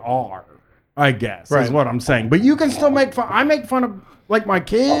who they are, I guess, is what I'm saying. But you can still make fun. I make fun of like my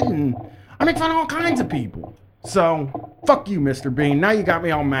kid, and I make fun of all kinds of people. So, fuck you, Mr. Bean. Now you got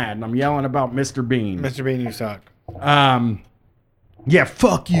me all mad, and I'm yelling about Mr. Bean. Mr. Bean, you suck. Yeah,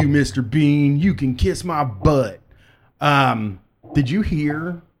 fuck you, Mr. Bean. You can kiss my butt. Did you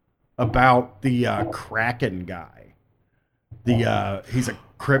hear about the Kraken guy? He's a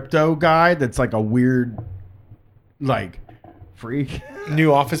crypto guy that's like a weird, like, freak.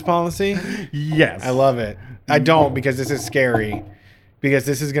 New office policy? Yes. I love it. I don't, because this is scary. Because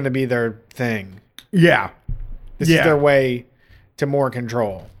this is going to be their thing. Yeah. This is their way to more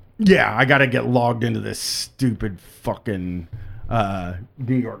control. Yeah, I got to get logged into this stupid fucking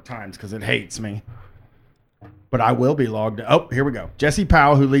New York Times because it hates me. But I will be logged. Oh, here we go. Jesse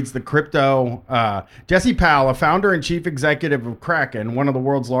Powell, who leads the crypto. Jesse Powell, a founder and chief executive of Kraken, one of the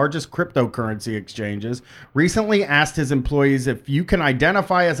world's largest cryptocurrency exchanges, recently asked his employees, if you can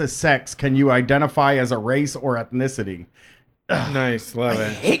identify as a sex, can you identify as a race or ethnicity? Nice. Love it. I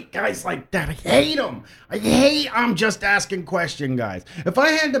hate guys like that. I hate them. I'm just asking question guys. If I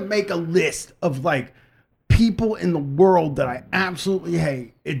had to make a list of like people in the world that I absolutely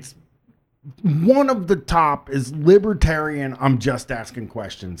hate, it's one of the top is libertarian. I'm just asking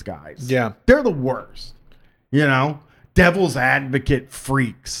questions guys. Yeah. They're the worst. You know, devil's advocate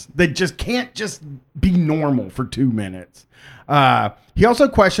freaks. They just can't just be normal for 2 minutes. He also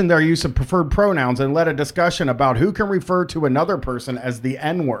questioned their use of preferred pronouns and led a discussion about who can refer to another person as the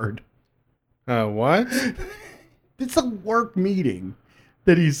N-word. What? It's a work meeting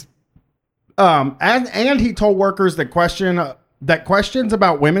that he's and he told workers that questions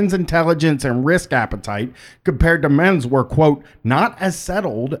about women's intelligence and risk appetite compared to men's were, quote, not as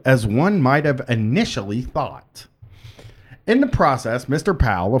settled as one might have initially thought. In the process, Mr.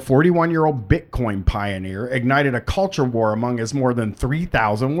 Powell, a 41-year-old Bitcoin pioneer, ignited a culture war among his more than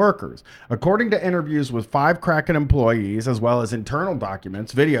 3,000 workers. According to interviews with 5 Kraken employees, as well as internal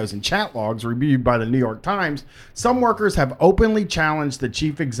documents, videos, and chat logs reviewed by the New York Times, some workers have openly challenged the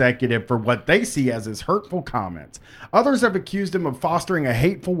chief executive for what they see as his hurtful comments. Others have accused him of fostering a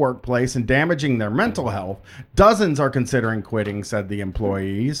hateful workplace and damaging their mental health. Dozens are considering quitting, said the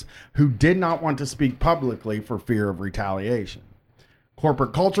employees, who did not want to speak publicly for fear of retaliation.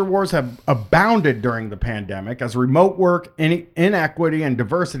 Corporate culture wars have abounded during the pandemic as remote work, inequity, and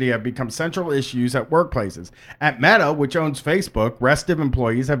diversity have become central issues at workplaces. At Meta, which owns Facebook, restive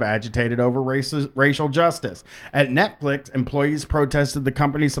employees have agitated over racial justice. At Netflix, employees protested the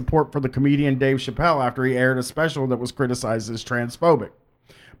company's support for the comedian Dave Chappelle after he aired a special that was criticized as transphobic.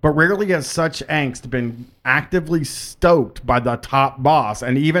 But rarely has such angst been actively stoked by the top boss.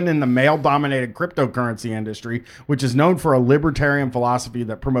 And even in the male-dominated cryptocurrency industry, which is known for a libertarian philosophy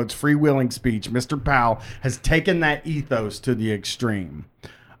that promotes freewheeling speech, Mr. Powell has taken that ethos to the extreme.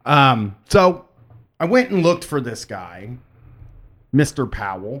 So I went and looked for this guy, Mr.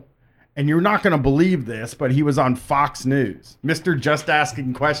 Powell. And you're not going to believe this, but he was on Fox News. Mr. Just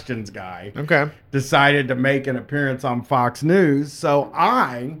Asking Questions guy. Okay. Decided to make an appearance on Fox News. So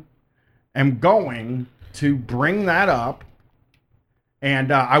I am going to bring that up.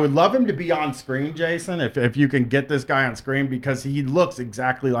 And I would love him to be on screen, Jason, if you can get this guy on screen, because he looks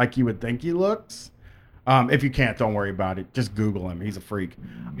exactly like you would think he looks. If you can't, don't worry about it. Just Google him. He's a freak.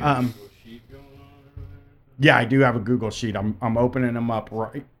 Yeah, I do have a Google sheet. I'm opening him up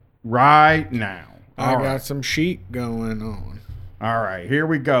right now. I got some sheet going on. All right, here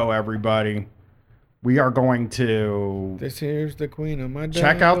we go, everybody. We are going to This here's the queen of my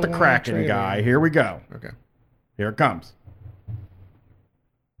check out the Kraken guy. Here we go. Okay. Here it comes.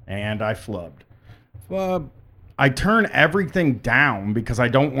 And I flubbed. Flub. I turn everything down because I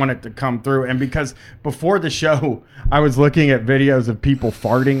don't want it to come through. And because before the show, I was looking at videos of people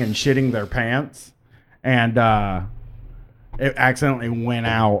farting and shitting their pants. And it accidentally went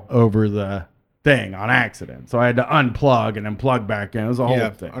out over the thing on accident. So I had to unplug and then plug back in. It was a whole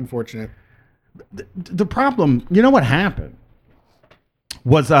thing. Unfortunate. The problem, you know what happened?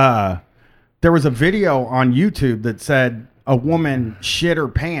 Was there was a video on YouTube that said a woman shit her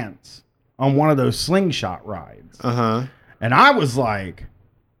pants on one of those slingshot rides. Uh-huh. And I was like,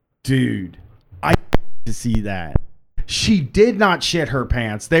 dude, I to see that. She did not shit her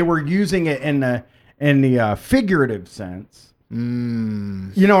pants. They were using it in the figurative sense. You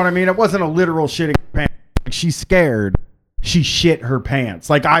know what I mean? It wasn't a literal shitting pants. Like, she's scared. She shit her pants.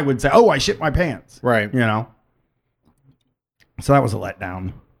 Like I would say, oh, I shit my pants. Right. You know? So that was a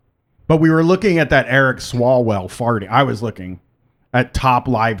letdown. But we were looking at that Eric Swalwell farting. I was looking at top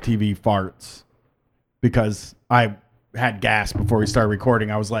live TV farts because I had gas before we started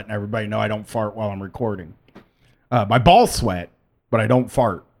recording. I was letting everybody know I don't fart while I'm recording. My balls sweat, but I don't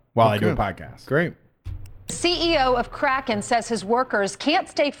fart while I do a podcast. Great. CEO of Kraken says his workers can't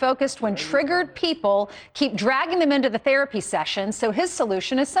stay focused when triggered people keep dragging them into the therapy session, so his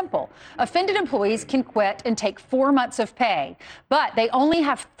solution is simple. Offended employees can quit and take 4 months of pay, but they only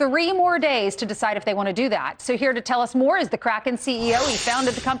have 3 more days to decide if they want to do that. So here to tell us more is the Kraken CEO. He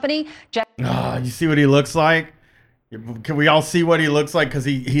founded the company. You see what he looks like? Can we all see what he looks like? Because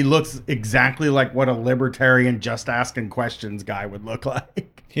he looks exactly like what a libertarian just asking questions guy would look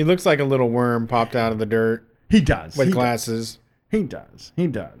like. He looks like a little worm popped out of the dirt. He does. With glasses. He does. He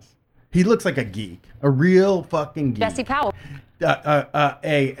does. He looks like a geek. A real fucking geek. Jesse Powell.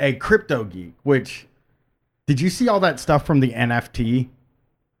 A crypto geek, which... Did you see all that stuff from the NFT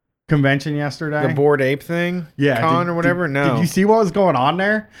convention yesterday? The Bored Ape thing? Yeah. Con or whatever? No. Did you see what was going on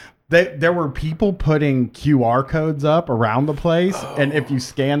there? There were people putting QR codes up around the place, and if you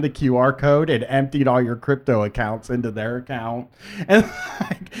scanned the QR code, it emptied all your crypto accounts into their account. And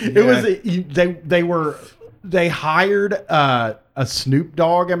they hired a Snoop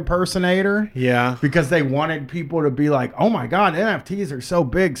Dogg impersonator, because they wanted people to be like, "Oh my God, NFTs are so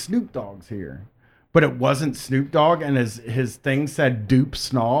big, Snoop Dogg's here," but it wasn't Snoop Dogg, and his thing said "Dupe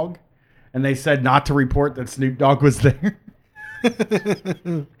Snog," and they said not to report that Snoop Dogg was there.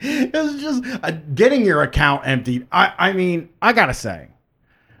 It was just getting your account emptied. I mean, I gotta say,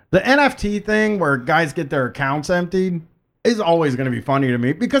 the NFT thing where guys get their accounts emptied is always going to be funny to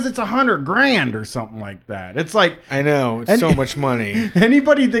me because it's $100,000 or something like that. It's like, I know, it's so much money.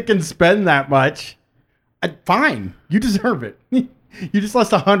 Anybody that can spend that much, fine, you deserve it. You just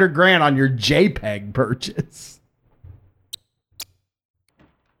lost $100,000 on your JPEG purchase.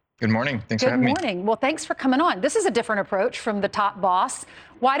 Good morning. Thanks for having me. Good morning. Well, thanks for coming on. This is a different approach from the top boss.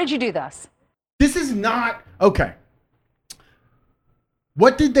 Why did you do this? This is not... Okay.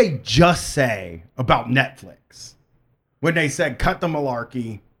 What did they just say about Netflix when they said cut the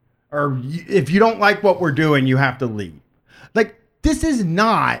malarkey, or if you don't like what we're doing, you have to leave? Like, this is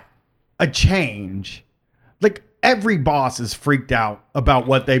not a change. Like, every boss is freaked out about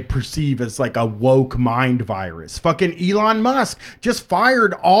what they perceive as like a woke mind virus. Fucking Elon Musk just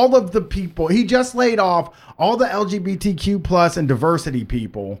fired all of the people. He just laid off all the LGBTQ plus and diversity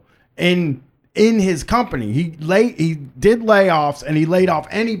people in his company. He did layoffs, and he laid off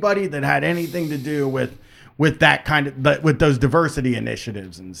anybody that had anything to do with that kind of, with those diversity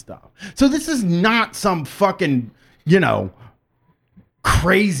initiatives and stuff. So this is not some fucking,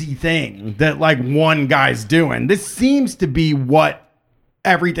 crazy thing that like one guy's doing. This seems to be what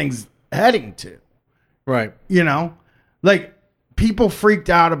everything's heading to. Right. Like people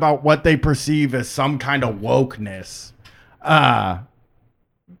freaked out about what they perceive as some kind of wokeness.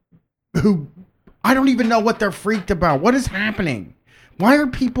 Who I don't even know what they're freaked about. What is happening? Why are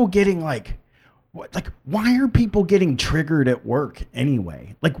people getting why are people getting triggered at work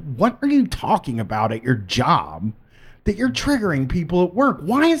anyway? Like, what are you talking about at your job that you're triggering people at work?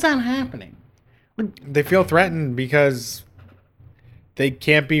 Why is that happening? They feel threatened because they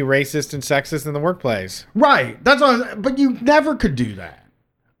can't be racist and sexist in the workplace. Right. That's what but you never could do that.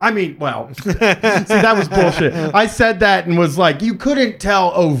 I mean, well, see, that was bullshit. I said that and was like, you couldn't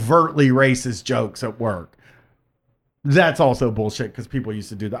tell overtly racist jokes at work. That's also bullshit because people used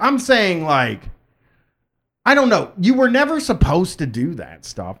to do that. I'm saying, like, I don't know. You were never supposed to do that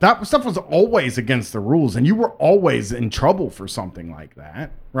stuff. That stuff was always against the rules, and you were always in trouble for something like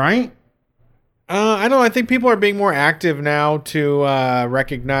that, right? I don't know. I think people are being more active now to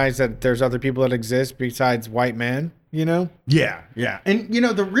recognize that there's other people that exist besides white men, Yeah, yeah. And,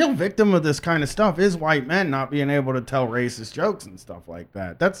 the real victim of this kind of stuff is white men not being able to tell racist jokes and stuff like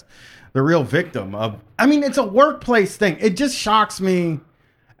that. That's the real victim of... I mean, it's a workplace thing. It just shocks me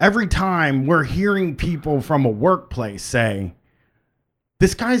every time we're hearing people from a workplace say,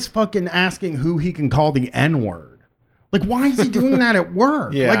 this guy's fucking asking who he can call the N-word. Like, why is he doing that at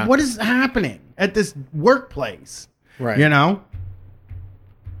work? Yeah. Like, what is happening at this workplace? Right.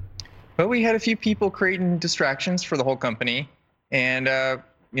 But we had a few people creating distractions for the whole company. And,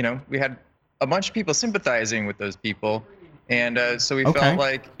 we had a bunch of people sympathizing with those people. And so we felt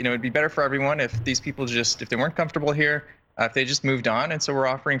like, it'd be better for everyone if these people if they weren't comfortable here, if they just moved on. And so we're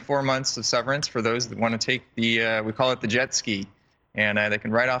offering 4 months of severance for those that want to take we call it the jet ski. And they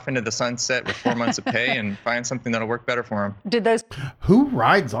can ride off into the sunset with 4 months of pay and find something that'll work better for them. Who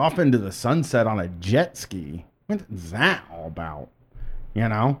rides off into the sunset on a jet ski? What is that all about?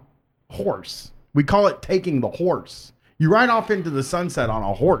 Horse. We call it taking the horse. You ride off into the sunset on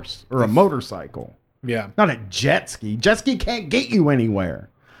a horse or a motorcycle. Yeah. Not a jet ski. Jet ski can't get you anywhere.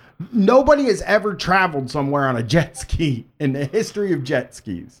 Nobody has ever traveled somewhere on a jet ski in the history of jet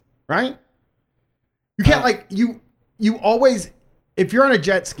skis, right? You can't you always, if you're on a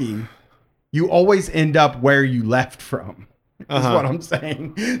jet ski, You always end up where you left from. That's what I'm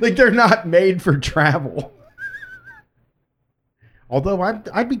saying. Like, they're not made for travel. Although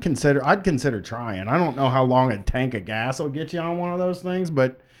I'd consider trying. I don't know how long a tank of gas will get you on one of those things,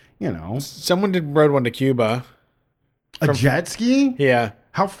 but you know, someone rode one to Cuba. A jet ski? Yeah.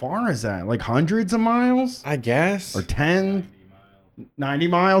 How far is that? Like hundreds of miles? I guess. Or 90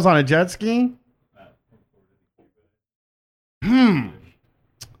 miles on a jet ski?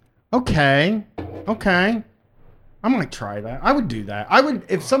 Okay. I might try that. I would do that. I would,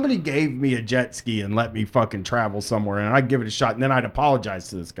 if somebody gave me a jet ski and let me fucking travel somewhere, and I'd give it a shot, and then I'd apologize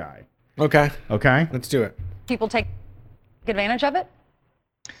to this guy. Okay. Let's do it. People take advantage of it?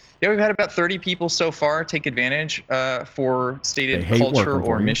 Yeah, we've had about 30 people so far take advantage for stated culture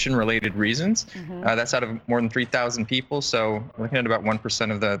or mission-related reasons. That's out of more than 3,000 people, so we're looking at about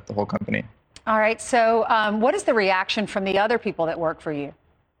 1% of the whole company. All right, so what is the reaction from the other people that work for you?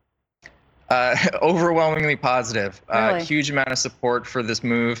 Overwhelmingly positive. Really? Huge amount of support for this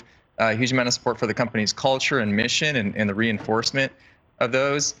move, huge amount of support for the company's culture and mission and the reinforcement of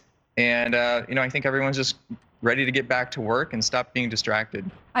those. And, I think everyone's just ready to get back to work and stop being distracted.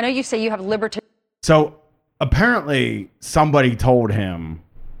 I know you say you have liberty. So apparently somebody told him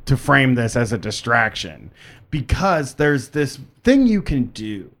to frame this as a distraction because there's this thing you can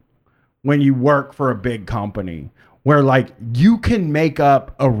do when you work for a big company where like you can make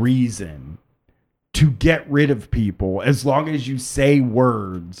up a reason to get rid of people as long as you say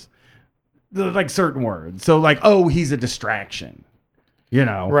words, like certain words. So like, oh, he's a distraction,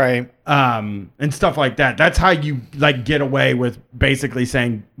 right. And stuff like that. That's how you like get away with basically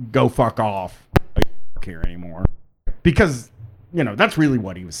saying, go fuck off. I don't care anymore. Because, that's really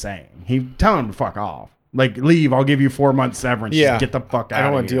what he was saying. He telling him to fuck off. Like, leave, I'll give you 4 months severance. Yeah. Just get the fuck out of here. I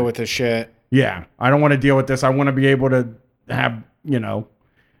don't want to deal with this shit. Yeah, I don't want to deal with this. I want to be able to have,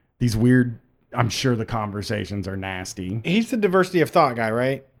 these weird, I'm sure the conversations are nasty. He's the diversity of thought guy,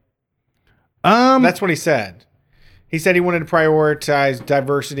 right? That's what he said. He said he wanted to prioritize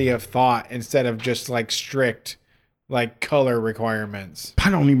diversity of thought instead of just like strict like color requirements. I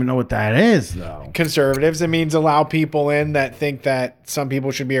don't even know what that is though. Conservatives, it means allow people in that think that some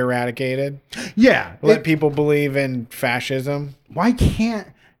people should be eradicated. Yeah. Let people believe in fascism. Why can't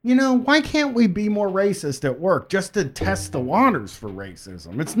we be more racist at work just to test the waters for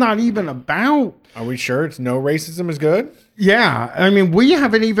racism? It's not even about... Are we sure it's no racism is good? Yeah. I mean, we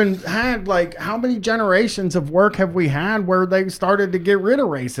haven't even had, like, how many generations of work have we had where they started to get rid of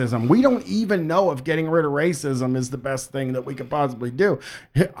racism? We don't even know if getting rid of racism is the best thing that we could possibly do.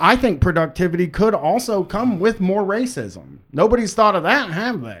 I think productivity could also come with more racism. Nobody's thought of that,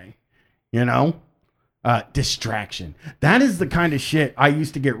 have they? Distraction. That is the kind of shit I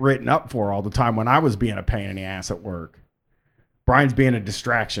used to get written up for all the time when I was being a pain in the ass at work. Brian's being a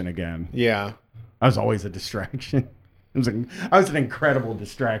distraction again. Yeah. I was always a distraction. I was an incredible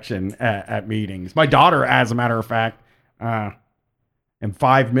distraction at meetings. My daughter, as a matter of fact, in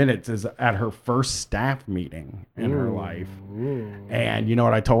 5 minutes is at her first staff meeting in her life. And you know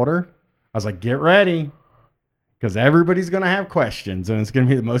what I told her? I was like, get ready. Because everybody's going to have questions, and it's going to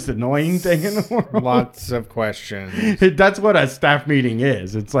be the most annoying thing in the world. Lots of questions. That's what a staff meeting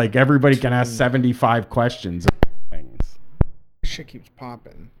is. It's like everybody can ask 75 questions. Shit keeps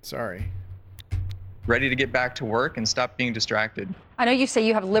popping. Sorry. Ready to get back to work and stop being distracted. I know you say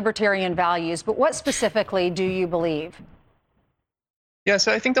you have libertarian values, but what specifically do you believe? Yeah,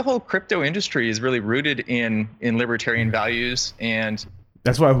 so I think the whole crypto industry is really rooted in libertarian values, and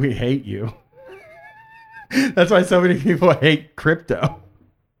that's why we hate you. That's why so many people hate crypto.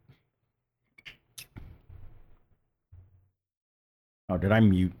 Oh, did I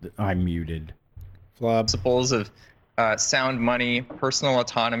mute? I'm muted. Principles of sound money, personal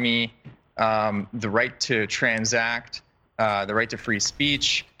autonomy, the right to transact, the right to free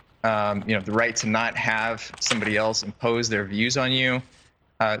speech, the right to not have somebody else impose their views on you.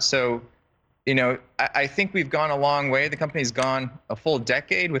 So, I think we've gone a long way. The company's gone a full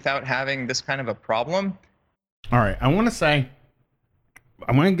decade without having this kind of a problem. All right, I want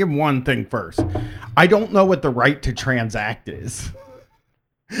to give one thing first. I don't know what the right to transact is.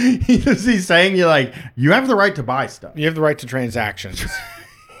 He's saying you have the right to buy stuff. You have the right to transactions.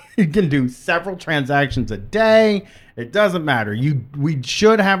 You can do several transactions a day. It doesn't matter. We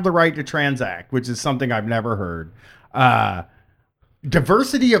should have the right to transact, which is something I've never heard.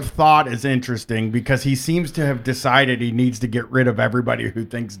 Diversity of thought is interesting because he seems to have decided he needs to get rid of everybody who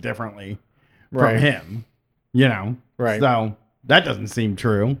thinks differently from him. Right. So that doesn't seem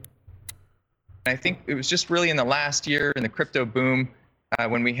true. I think it was just really in the last year in the crypto boom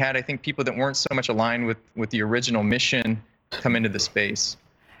when we had, I think, people that weren't so much aligned with the original mission come into the space.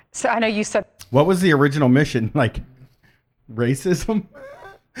 So I know you said. What was the original mission? Like racism?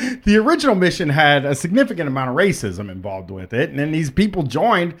 The original mission had a significant amount of racism involved with it. And then these people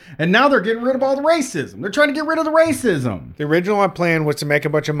joined and now they're getting rid of all the racism. They're trying to get rid of the racism. The original plan was to make a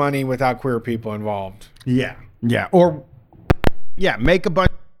bunch of money without queer people involved. Yeah. Yeah. Or, yeah, make a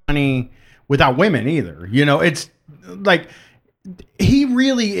bunch of money without women either. You know, it's like, he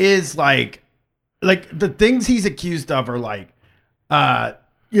really is like the things he's accused of are like,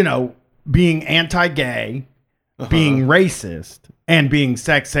 you know, being anti-gay, being racist, and being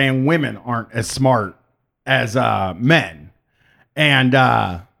sex, saying women aren't as smart as men. And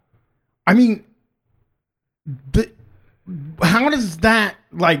I mean, how does that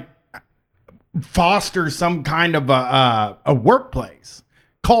like foster some kind of a workplace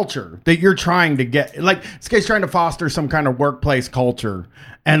culture that you're trying to get? Like this guy's trying to foster some kind of workplace culture,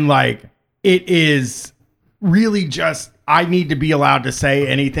 and like it is really just, I need to be allowed to say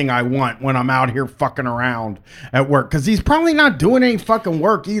anything I want when I'm out here fucking around at work. Because he's probably not doing any fucking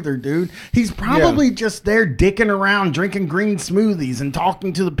work either, dude. He's probably just there dicking around, drinking green smoothies and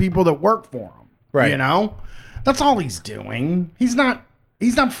talking to the people that work for him. Right. You know? That's all he's doing. He's not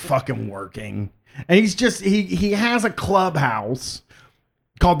fucking working. And he's just, he has a clubhouse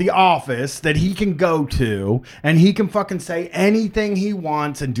called The Office that he can go to, and he can fucking say anything he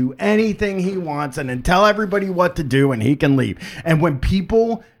wants and do anything he wants and then tell everybody what to do, and he can leave. And when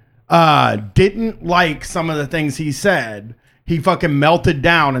people didn't like some of the things he said, he fucking melted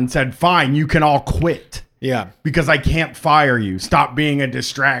down and said, fine, you can all quit. Yeah. Because I can't fire you. Stop being a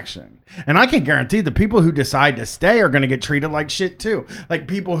distraction. And I can guarantee the people who decide to stay are going to get treated like shit too. Like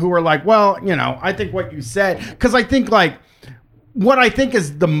people who are like, well, you know, I think what you said, because I think like, what I think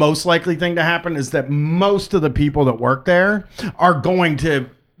is the most likely thing to happen is that most of the people that work there are going to,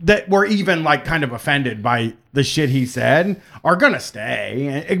 that were even like kind of offended by the shit he said, are going to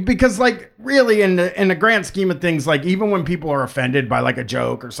stay. Because like really in the grand scheme of things, like even when people are offended by like a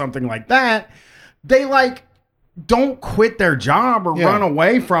joke or something like that, they like don't quit their job or run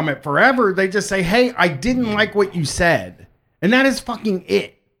away from it forever. They just say, hey, I didn't like what you said. And that is fucking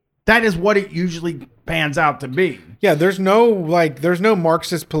it. That is what it usually pans out to be. Yeah, there's no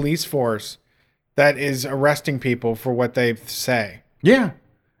Marxist police force that is arresting people for what they say. Yeah.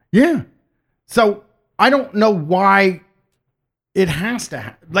 Yeah. So I don't know why it has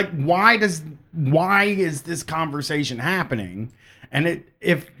to why is this conversation happening? And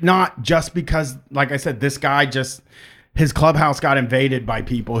if not just because, like I said, this guy his clubhouse got invaded by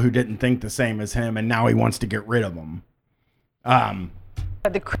people who didn't think the same as him, and now he wants to get rid of them.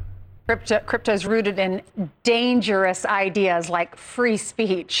 The crypto is rooted in dangerous ideas like free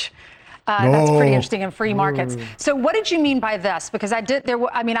speech. That's pretty interesting, in free markets. So what did you mean by this? Because I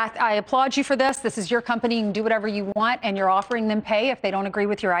applaud you for this. This is your company. You can do whatever you want, and you're offering them pay if they don't agree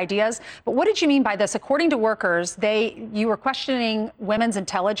with your ideas. But what did you mean by this? According to workers, you were questioning women's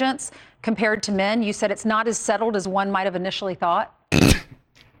intelligence compared to men. You said it's not as settled as one might have initially thought.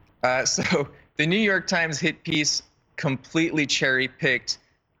 So the New York Times hit piece completely cherry-picked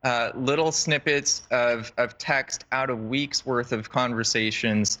little snippets of text out of weeks worth of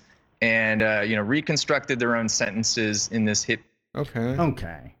conversations, and reconstructed their own sentences in this hit.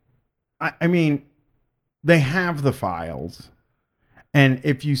 Okay. I mean, they have the files, and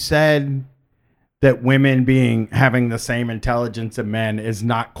if you said that women having the same intelligence as men is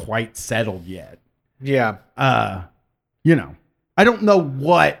not quite settled yet, I don't know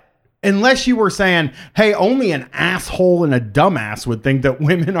what. Unless you were saying, hey, only an asshole and a dumbass would think that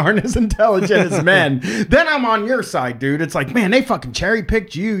women aren't as intelligent as men, then I'm on your side, dude. It's like, man, they fucking cherry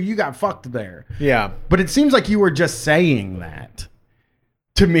picked you. You got fucked there. Yeah. But it seems like you were just saying that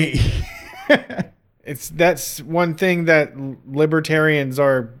to me. That's one thing that libertarians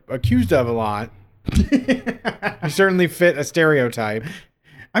are accused of a lot. You certainly fit a stereotype.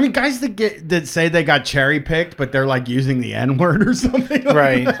 I mean, guys that say they got cherry picked, but they're like using the N-word or something.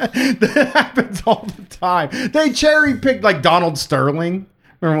 Right. That happens all the time. They cherry picked like Donald Sterling.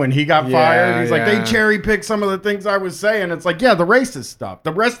 Remember when he got fired? He's like, they cherry picked some of the things I was saying. It's like, yeah, the racist stuff.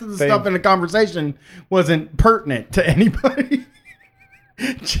 The rest of the stuff in the conversation wasn't pertinent to anybody.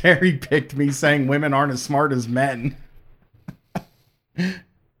 Cherry picked me saying women aren't as smart as men.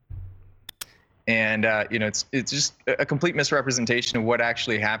 And it's just a complete misrepresentation of what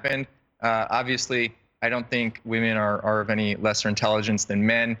actually happened. Obviously, I don't think women are of any lesser intelligence than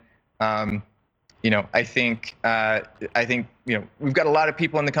men. I think we've got a lot of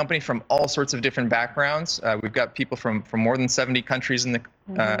people in the company from all sorts of different backgrounds. We've got people from more than 70 countries in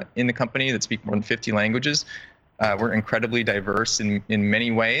the company that speak more than 50 languages. We're incredibly diverse in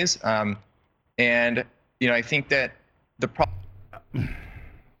many ways. I think that the problem.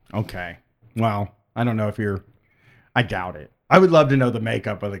 Okay. Well, I don't know if I doubt it. I would love to know the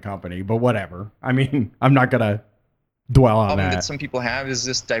makeup of the company, but whatever. I mean, I'm not going to dwell on that some people have is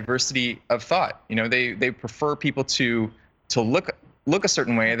this diversity of thought. You know, they prefer people to look a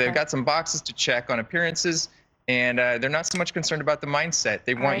certain way. They've got some boxes to check on appearances, and they're not so much concerned about the mindset.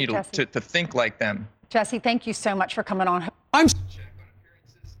 They want you to think like them. Jesse, thank you so much for coming on.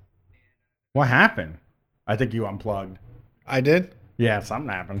 What happened? I think you unplugged. I did? Yeah, something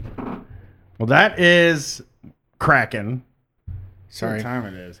happened. Well, that is Kraken. Sorry. What time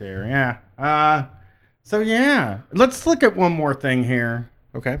it is here? Yeah. So yeah, let's look at one more thing here.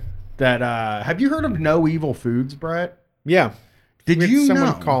 Okay. That have you heard of No Evil Foods, Brett? Yeah. Did you know?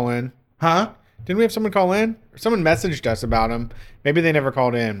 Someone call in? Huh? Didn't we have someone call in? Or someone messaged us about them. Maybe they never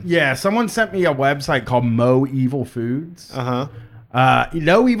called in. Yeah, someone sent me a website called Mo Evil Foods. Uh-huh.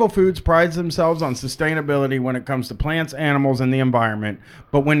 No Evil Foods prides themselves on sustainability when it comes to plants, animals, and the environment.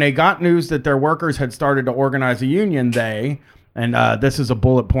 But when they got news that their workers had started to organize a union, and this is a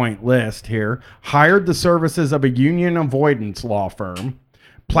bullet point list here, hired the services of a union avoidance law firm,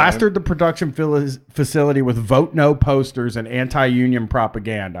 plastered the production facility with vote no posters and anti-union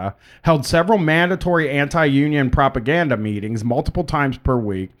propaganda, held several mandatory anti-union propaganda meetings multiple times per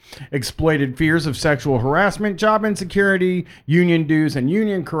week, exploited fears of sexual harassment, job insecurity, union dues, and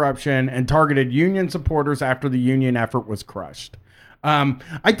union corruption, and targeted union supporters after the union effort was crushed.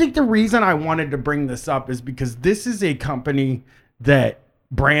 I think the reason I wanted to bring this up is because this is a company that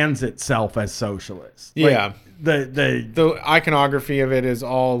brands itself as socialist. Yeah. The iconography of it is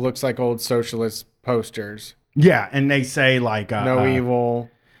all looks like old socialist posters. Yeah, and they say like no evil.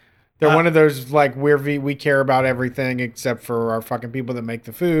 They're one of those like we care about everything except for our fucking people that make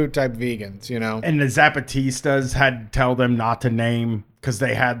the food type vegans, you know. And the Zapatistas had to tell them not to name because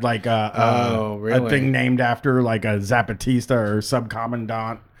they had like a thing named after like a Zapatista or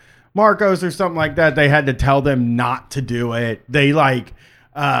subcommandant Marcos or something like that. They had to tell them not to do it. They like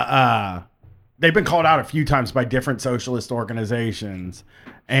they've been called out a few times by different socialist organizations.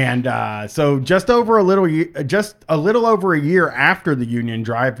 And so just a little over a year after the union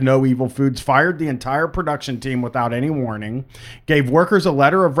drive, No Evil Foods fired the entire production team without any warning, gave workers a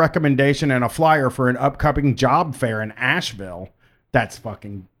letter of recommendation and a flyer for an upcoming job fair in Asheville. That's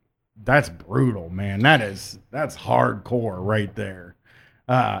brutal, man. That's hardcore right there.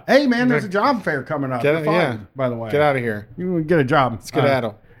 Hey man, there's a job fair coming up. By the way. Get out of here. You get a job.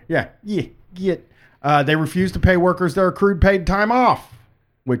 Skedaddle. They refused to pay workers their accrued paid time off,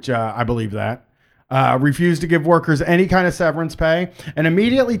 which I believe that. Refused to give workers any kind of severance pay, and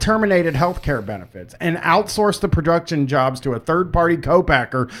immediately terminated health care benefits and outsourced the production jobs to a third-party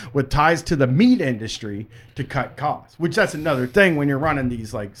co-packer with ties to the meat industry to cut costs, which that's another thing when you're running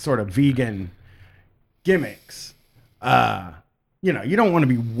these like sort of vegan gimmicks. You don't want to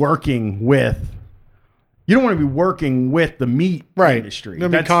be working with the meat industry. You'll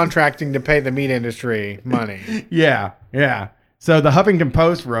be contracting to pay the meat industry money. Yeah. So the Huffington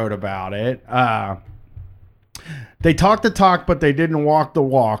Post wrote about it. They talked the talk, but they didn't walk the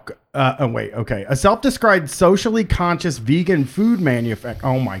walk. A self-described socially conscious vegan food manufacturer.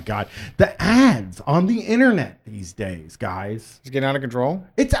 Oh my God. The ads on the internet these days, guys. It's getting out of control.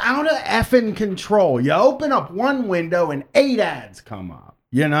 It's out of effing control. You open up one window and 8 ads come up,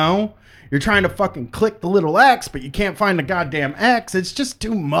 You're trying to fucking click the little X, but you can't find the goddamn X. It's just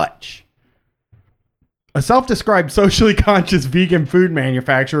too much. A self-described socially conscious vegan food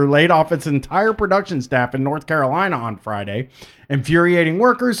manufacturer laid off its entire production staff in North Carolina on Friday, infuriating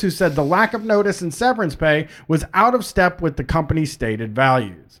workers who said the lack of notice and severance pay was out of step with the company's stated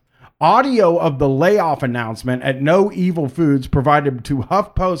values. Audio of the layoff announcement at No Evil Foods provided to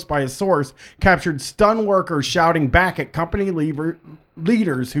HuffPost by a source captured stunned workers shouting back at company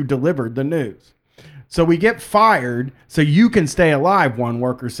leaders who delivered the news. So we get fired so you can stay alive, one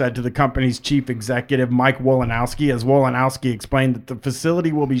worker said to the company's chief executive, Mike Wolanowski, as Wolanowski explained that the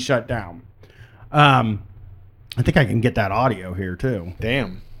facility will be shut down. I think I can get that audio here too.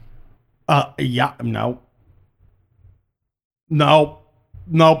 Damn. Yeah, no,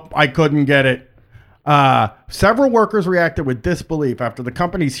 I couldn't get it. Several workers reacted with disbelief after the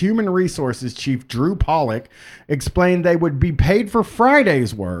company's human resources chief, Drew Pollock, explained they would be paid for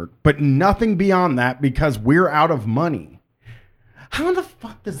Friday's work, but nothing beyond that because we're out of money. How the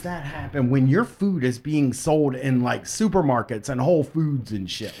fuck does that happen when your food is being sold in like supermarkets and Whole Foods and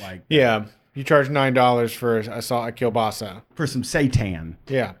shit like that? Yeah. You charge $9 for a kielbasa. For some seitan.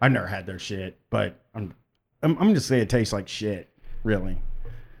 Yeah. I've never had their shit, but I'm just saying it tastes like shit, really.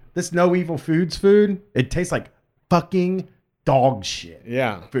 This No Evil Foods food, it tastes like fucking dog shit.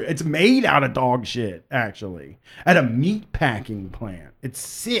 Yeah. It's made out of dog shit, actually, at a meat packing plant. It's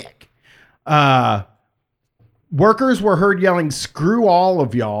sick. Workers were heard yelling, "Screw all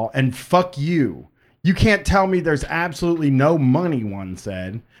of y'all and fuck you. You can't tell me there's absolutely no money," one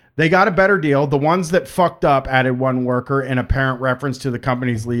said. They got a better deal. The ones that fucked up, added one worker in apparent reference to the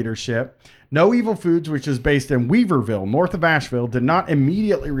company's leadership. No Evil Foods, which is based in Weaverville, north of Asheville, did not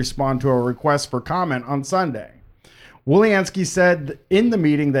immediately respond to a request for comment on Sunday. Wolyansky said in the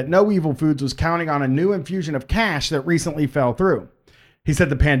meeting that No Evil Foods was counting on a new infusion of cash that recently fell through. He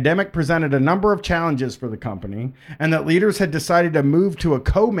said the pandemic presented a number of challenges for the company and that leaders had decided to move to a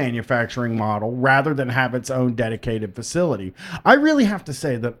co-manufacturing model rather than have its own dedicated facility. I really have to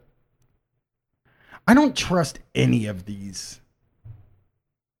say that I don't trust any of these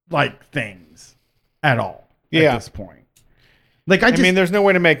things at all at this point. I mean, there's no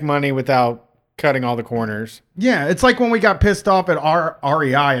way to make money without cutting all the corners. Yeah, it's like when we got pissed off at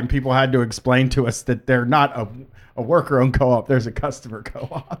REI and people had to explain to us that they're not a worker-owned co-op, there's a customer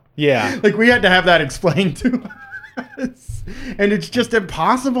co-op. Yeah. We had to have that explained to us. And it's just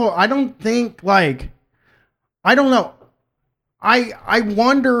impossible. I don't think, I don't know. I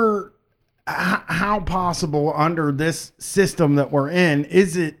wonder how possible under this system that we're in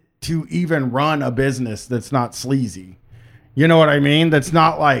is it to even run a business that's not sleazy. You know what I mean? That's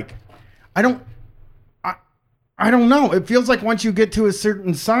not I don't know. It feels like once you get to a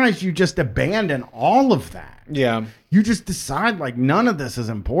certain size, you just abandon all of that. Yeah. You just decide none of this is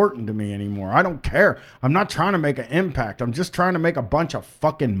important to me anymore. I don't care. I'm not trying to make an impact. I'm just trying to make a bunch of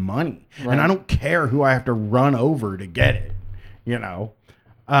fucking money. Right. And I don't care who I have to run over to get it.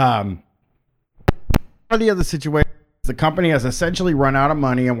 The other situation, the company has essentially run out of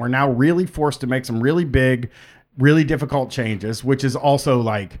money and we're now really forced to make some really big, really difficult changes, which is also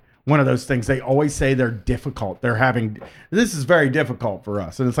one of those things. They always say they're difficult. This is very difficult for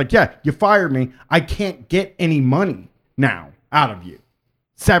us. And it's yeah, you fired me. I can't get any money now out of you,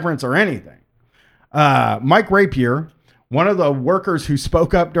 severance or anything. Mike Rapier, one of the workers who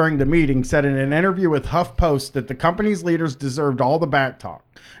spoke up during the meeting, said in an interview with HuffPost that the company's leaders deserved all the back talk.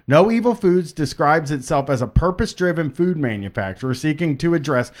 No Evil Foods describes itself as a purpose-driven food manufacturer seeking to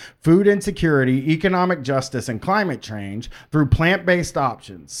address food insecurity, economic justice, and climate change through plant-based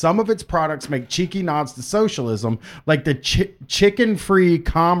options. Some of its products make cheeky nods to socialism, like the chicken-free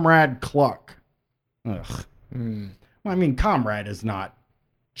Comrade Cluck. Ugh. Well, I mean, Comrade is not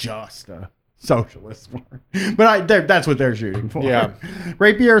just a socialist word, but that's what they're shooting for. Yeah.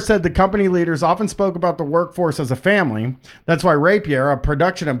 Rapier said the company leaders often spoke about the workforce as a family. That's why Rapier, a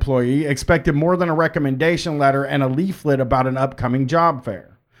production employee, expected more than a recommendation letter and a leaflet about an upcoming job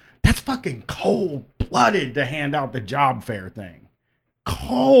fair. That's fucking cold-blooded to hand out the job fair thing.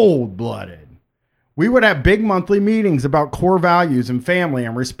 Cold-blooded. We would have big monthly meetings about core values and family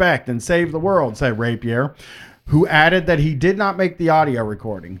and respect and save the world, said Rapier, who added that he did not make the audio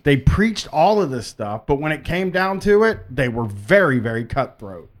recording. They preached all of this stuff, but when it came down to it, they were very, very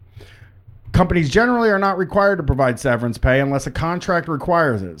cutthroat. Companies generally are not required to provide severance pay unless a contract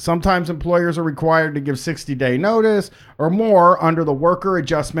requires it. Sometimes employers are required to give 60-day notice or more under the Worker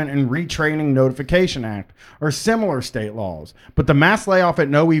Adjustment and Retraining Notification Act or similar state laws. But the mass layoff at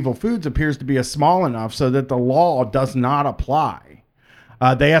No Evil Foods appears to be small enough so that the law does not apply.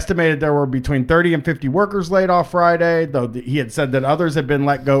 They estimated there were between 30 and 50 workers laid off Friday, though he had said that others had been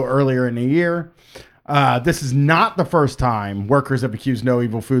let go earlier in the year. This is not the first time workers have accused No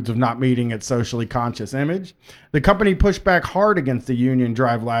Evil Foods of not meeting its socially conscious image. The company pushed back hard against the union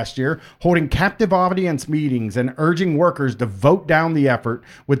drive last year, holding captive audience meetings and urging workers to vote down the effort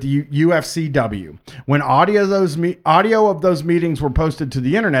with the UFCW. When audio of those meetings were posted to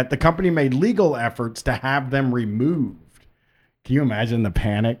the internet, the company made legal efforts to have them removed. Can you imagine the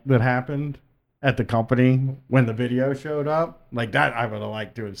panic that happened at the company when the video showed up? That I would have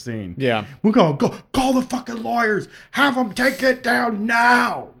liked to have seen. Yeah. We're going to go call the fucking lawyers. Have them take it down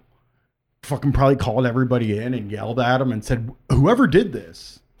now. Fucking probably called everybody in and yelled at them and said, whoever did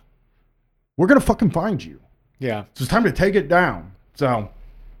this, we're going to fucking find you. Yeah. So it's time to take it down. So,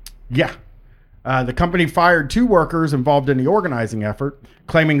 yeah. The company fired 2 workers involved in the organizing effort,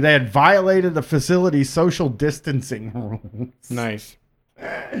 claiming they had violated the facility's social distancing rules. Nice.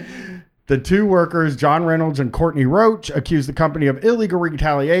 The 2 workers, John Reynolds and Courtney Roach, accused the company of illegal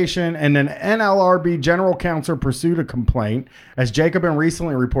retaliation, and an NLRB general counsel pursued a complaint. As Jacobin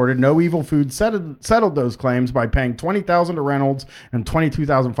recently reported, No Evil Foods settled those claims by paying $20,000 to Reynolds and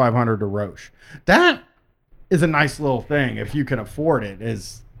 $22,500 to Roach. That is a nice little thing if you can afford it.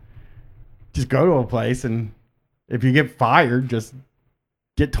 Just go to a place, and if you get fired, just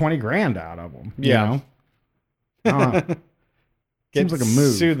get $20,000 out of them. Yeah. You know? Seems like a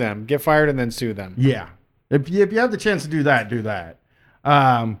move. Sue them. Get fired and then sue them. Yeah. If you have the chance to do that, do that.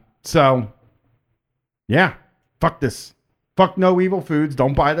 So, yeah. Fuck this. Fuck No Evil Foods.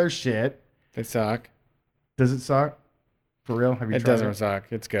 Don't buy their shit. They suck. Does it suck? For real? Have you tried it? Doesn't suck.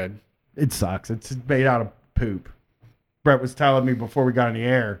 It's good. It sucks. It's made out of poop. Brett was telling me before we got on the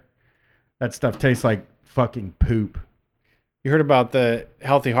air, that stuff tastes like fucking poop. You heard about the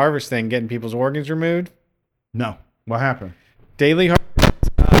Healthy Harvest thing, getting people's organs removed? No. What happened? Daily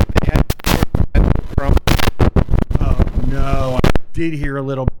Harvest. Oh, no. I did hear a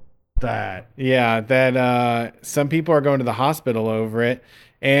little that. Yeah, that some people are going to the hospital over it.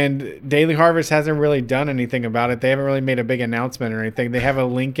 And Daily Harvest hasn't really done anything about it. They haven't really made a big announcement or anything. They have a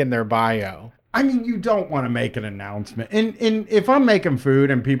link in their bio. I mean, you don't want to make an announcement. And if I'm making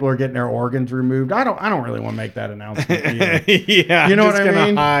food and people are getting their organs removed, I don't really want to make that announcement either. Yeah, you know what I mean? Just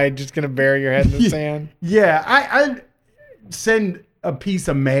gonna hide, just gonna bury your head in the sand. Yeah, I send a piece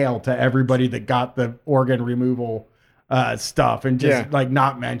of mail to everybody that got the organ removal stuff and just like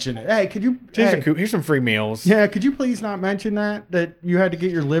not mention it. Hey, could you? Here's some free meals. Yeah, could you please not mention that you had to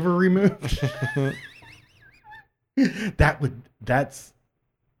get your liver removed?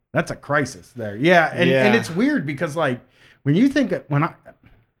 That's a crisis there. Yeah, and it's weird because like when you think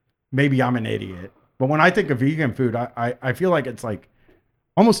maybe I'm an idiot, but when I think of vegan food, I feel like it's like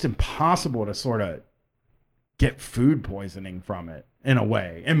almost impossible to sort of get food poisoning from it in a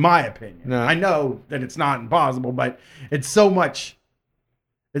way, in my opinion. No. I know that it's not impossible, but it's so much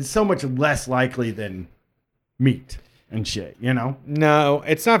less likely than meat and shit, you know? No,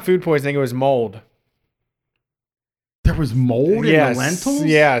 it's not food poisoning. It was mold. There was mold in the lentils?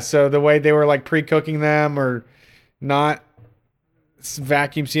 Yeah, so the way they were like pre-cooking them or not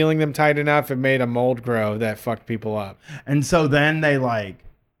vacuum sealing them tight enough, it made a mold grow that fucked people up. And so then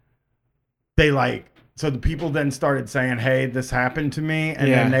so the people then started saying, hey, this happened to me.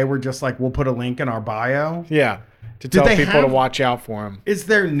 And then they were just like, we'll put a link in our bio. Yeah, to tell people to watch out for them. Is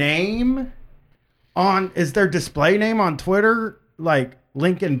their display name on Twitter like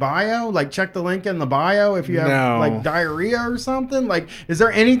link in bio? Like check the link in the bio if you have like diarrhea or something? Like, is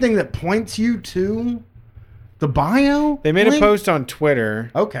there anything that points you to the bio? They made a post on Twitter.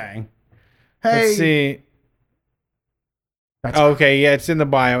 Okay. Hey. Let's see. Okay, yeah, it's in the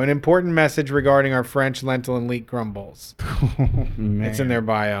bio. An important message regarding our French lentil and leek crumbles. It's in their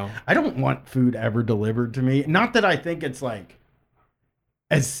bio. I don't want food ever delivered to me. Not that I think it's like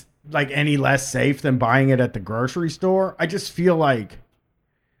as like any less safe than buying it at the grocery store. I just feel like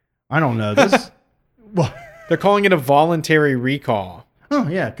I don't know. This They're calling it a voluntary recall. Oh,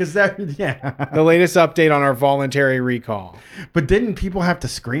 yeah, because the latest update on our voluntary recall. But didn't people have to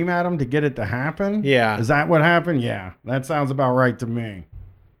scream at them to get it to happen? Yeah. Is that what happened? Yeah, that sounds about right to me.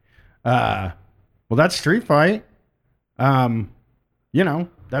 Well, that's Street Fight. That's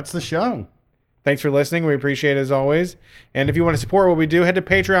the show. Thanks for listening. We appreciate it as always. And if you want to support what we do, head to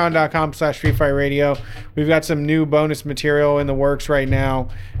patreon.com/StreetFightRadio. We've got some new bonus material in the works right now.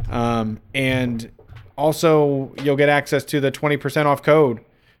 And also, you'll get access to the 20% off code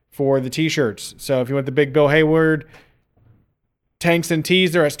for the t-shirts. So if you want the Big Bill Hayward tanks and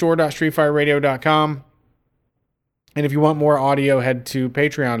tees, they're at store.streetfightradio.com. And if you want more audio, head to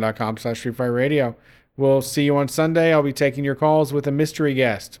patreon.com/StreetFightRadio. We'll see you on Sunday. I'll be taking your calls with a mystery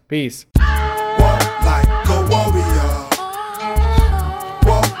guest. Peace. Walk like a warrior.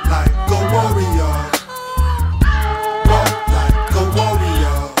 Walk like a warrior. Walk like a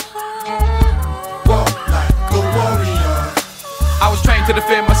warrior. Walk like a warrior. I was trained to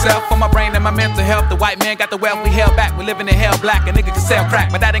defend myself for my brain and my mental health. The white man got the wealth, we held back. We living in hell black. A nigga can sell crack,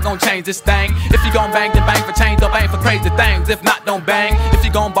 but that ain't gonna change this thing. If you gon' bang, then bang for change. Don't bang for crazy things. If not, don't bang. If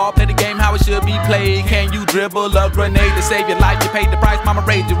you gon' ball, play the game how it should be played. Can you dribble a grenade to save your life? You paid the price, mama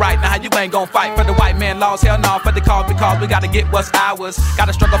raised you right. Now how you ain't gon' fight for the white man laws? Hell no, for the cause because we gotta get what's ours.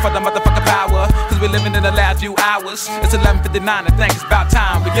 Gotta struggle for the motherfucking power, cause we're living in the last few hours. It's 11:59, I think it's about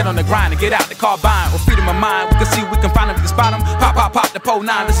time we get on the grind and get out the carbine. Or freedom of mind, we can see we can find them, we can spot them. Pop, pop, pop the pole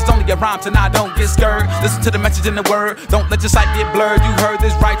 9. This is only a rhyme tonight, don't get scared. Listen to the message in the word, don't let your sight get blurred. You heard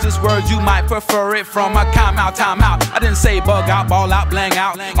this righteous words, you might prefer it from a time out. I didn't say bug out, ball out, blang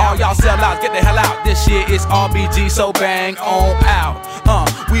out. All y'all sellouts, get the hell out. This shit is RBG, so bang on out.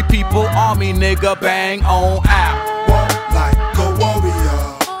 We people army, nigga, bang on out. Walk like a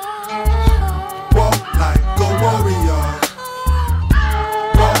warrior. Walk like a warrior.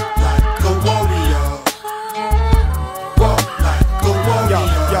 Walk like a warrior. Walk like a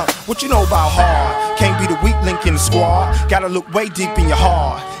warrior. What you know about hard? Can't be the weak link in the squad. Gotta look way deep in your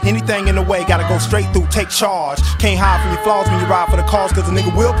heart. Anything in the way, gotta go straight through, take charge. Can't hide from your flaws when you ride for the cause, cause a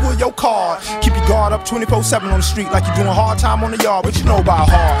nigga will pull your card. Keep your guard up 24/7 on the street like you're doing hard time on the yard. What you know about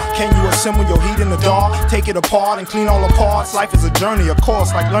hard? Can you assemble your heat in the dark? Take it apart and clean all the parts. Life is a journey, of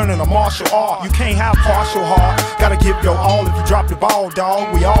course, like learning a martial art. You can't have partial heart, gotta give your all. If you drop the ball,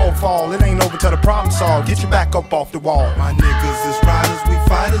 dog, we all fall. It ain't over till the problem solved. Get your back up off the wall. My niggas is riders, we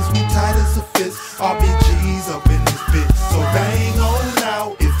fighters, we tight as a fist. RBG's up in this bitch, so bang on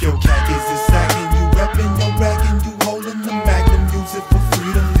now. If your khakis is sagging, you reppin' your ragging, you holding the magnum, use it for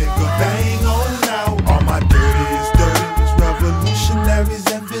freedom, nigga. Bang on now. All my dirty is dirty, it's revolutionaries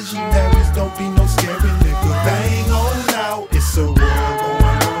and visionaries. Don't be no scary nigga. Bang on now. It's a war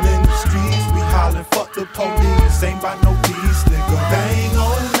going on in the streets. We hollin', fuck the police, ain't by no peace, nigga. Bang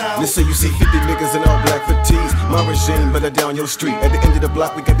on now. Let's say you see 50 niggas in all black fatigues. My regime, better down your street. At the end of the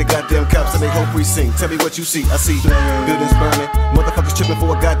block, we got the goddamn cops and they whole precinct. Tell me what you see. I see buildings burning, motherfuckers tripping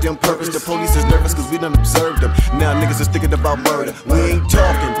for a goddamn purpose. The police is nervous cause we done observed them. Now niggas is thinking about murder. We ain't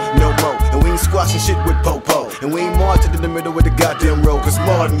talking no more, and we ain't squashing shit with Popo. And we ain't marching in the middle of the goddamn road cause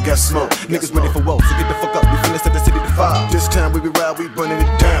Martin got smoke. Niggas ready for woe, so get the fuck up. We finna set the city to fire. This time we ride, we burning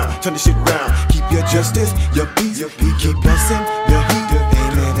it down. Turn the shit round. Keep your justice, your peace. We keep busting the heat.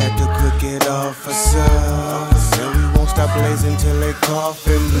 Aiming at the crooked officer. And we won't stop blazing till they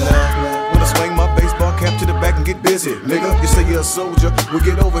coughing blood. When I swing my baseball cap to the back and get busy, nigga. You say you're a soldier, we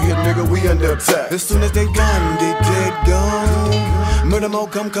get over here, nigga. We under attack. As soon as they done, they dead gone. Murder more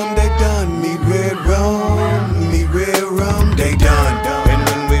come, they done. Me red rum, they done. And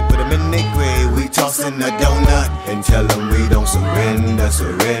when we put them in their grave, we tossin' a donut and tell them we don't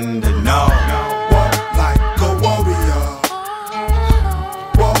surrender, no. Walk like a warrior.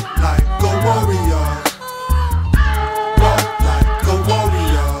 Walk like a warrior. Walk like a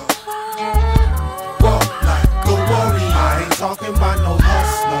warrior. Walk like a warrior. I ain't talking about no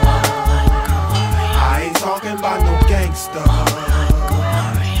hustler. I ain't talking about no gangster.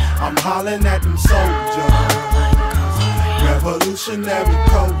 I'm hollering at them soldiers. Revolutionary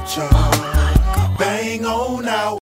culture. Bang on out.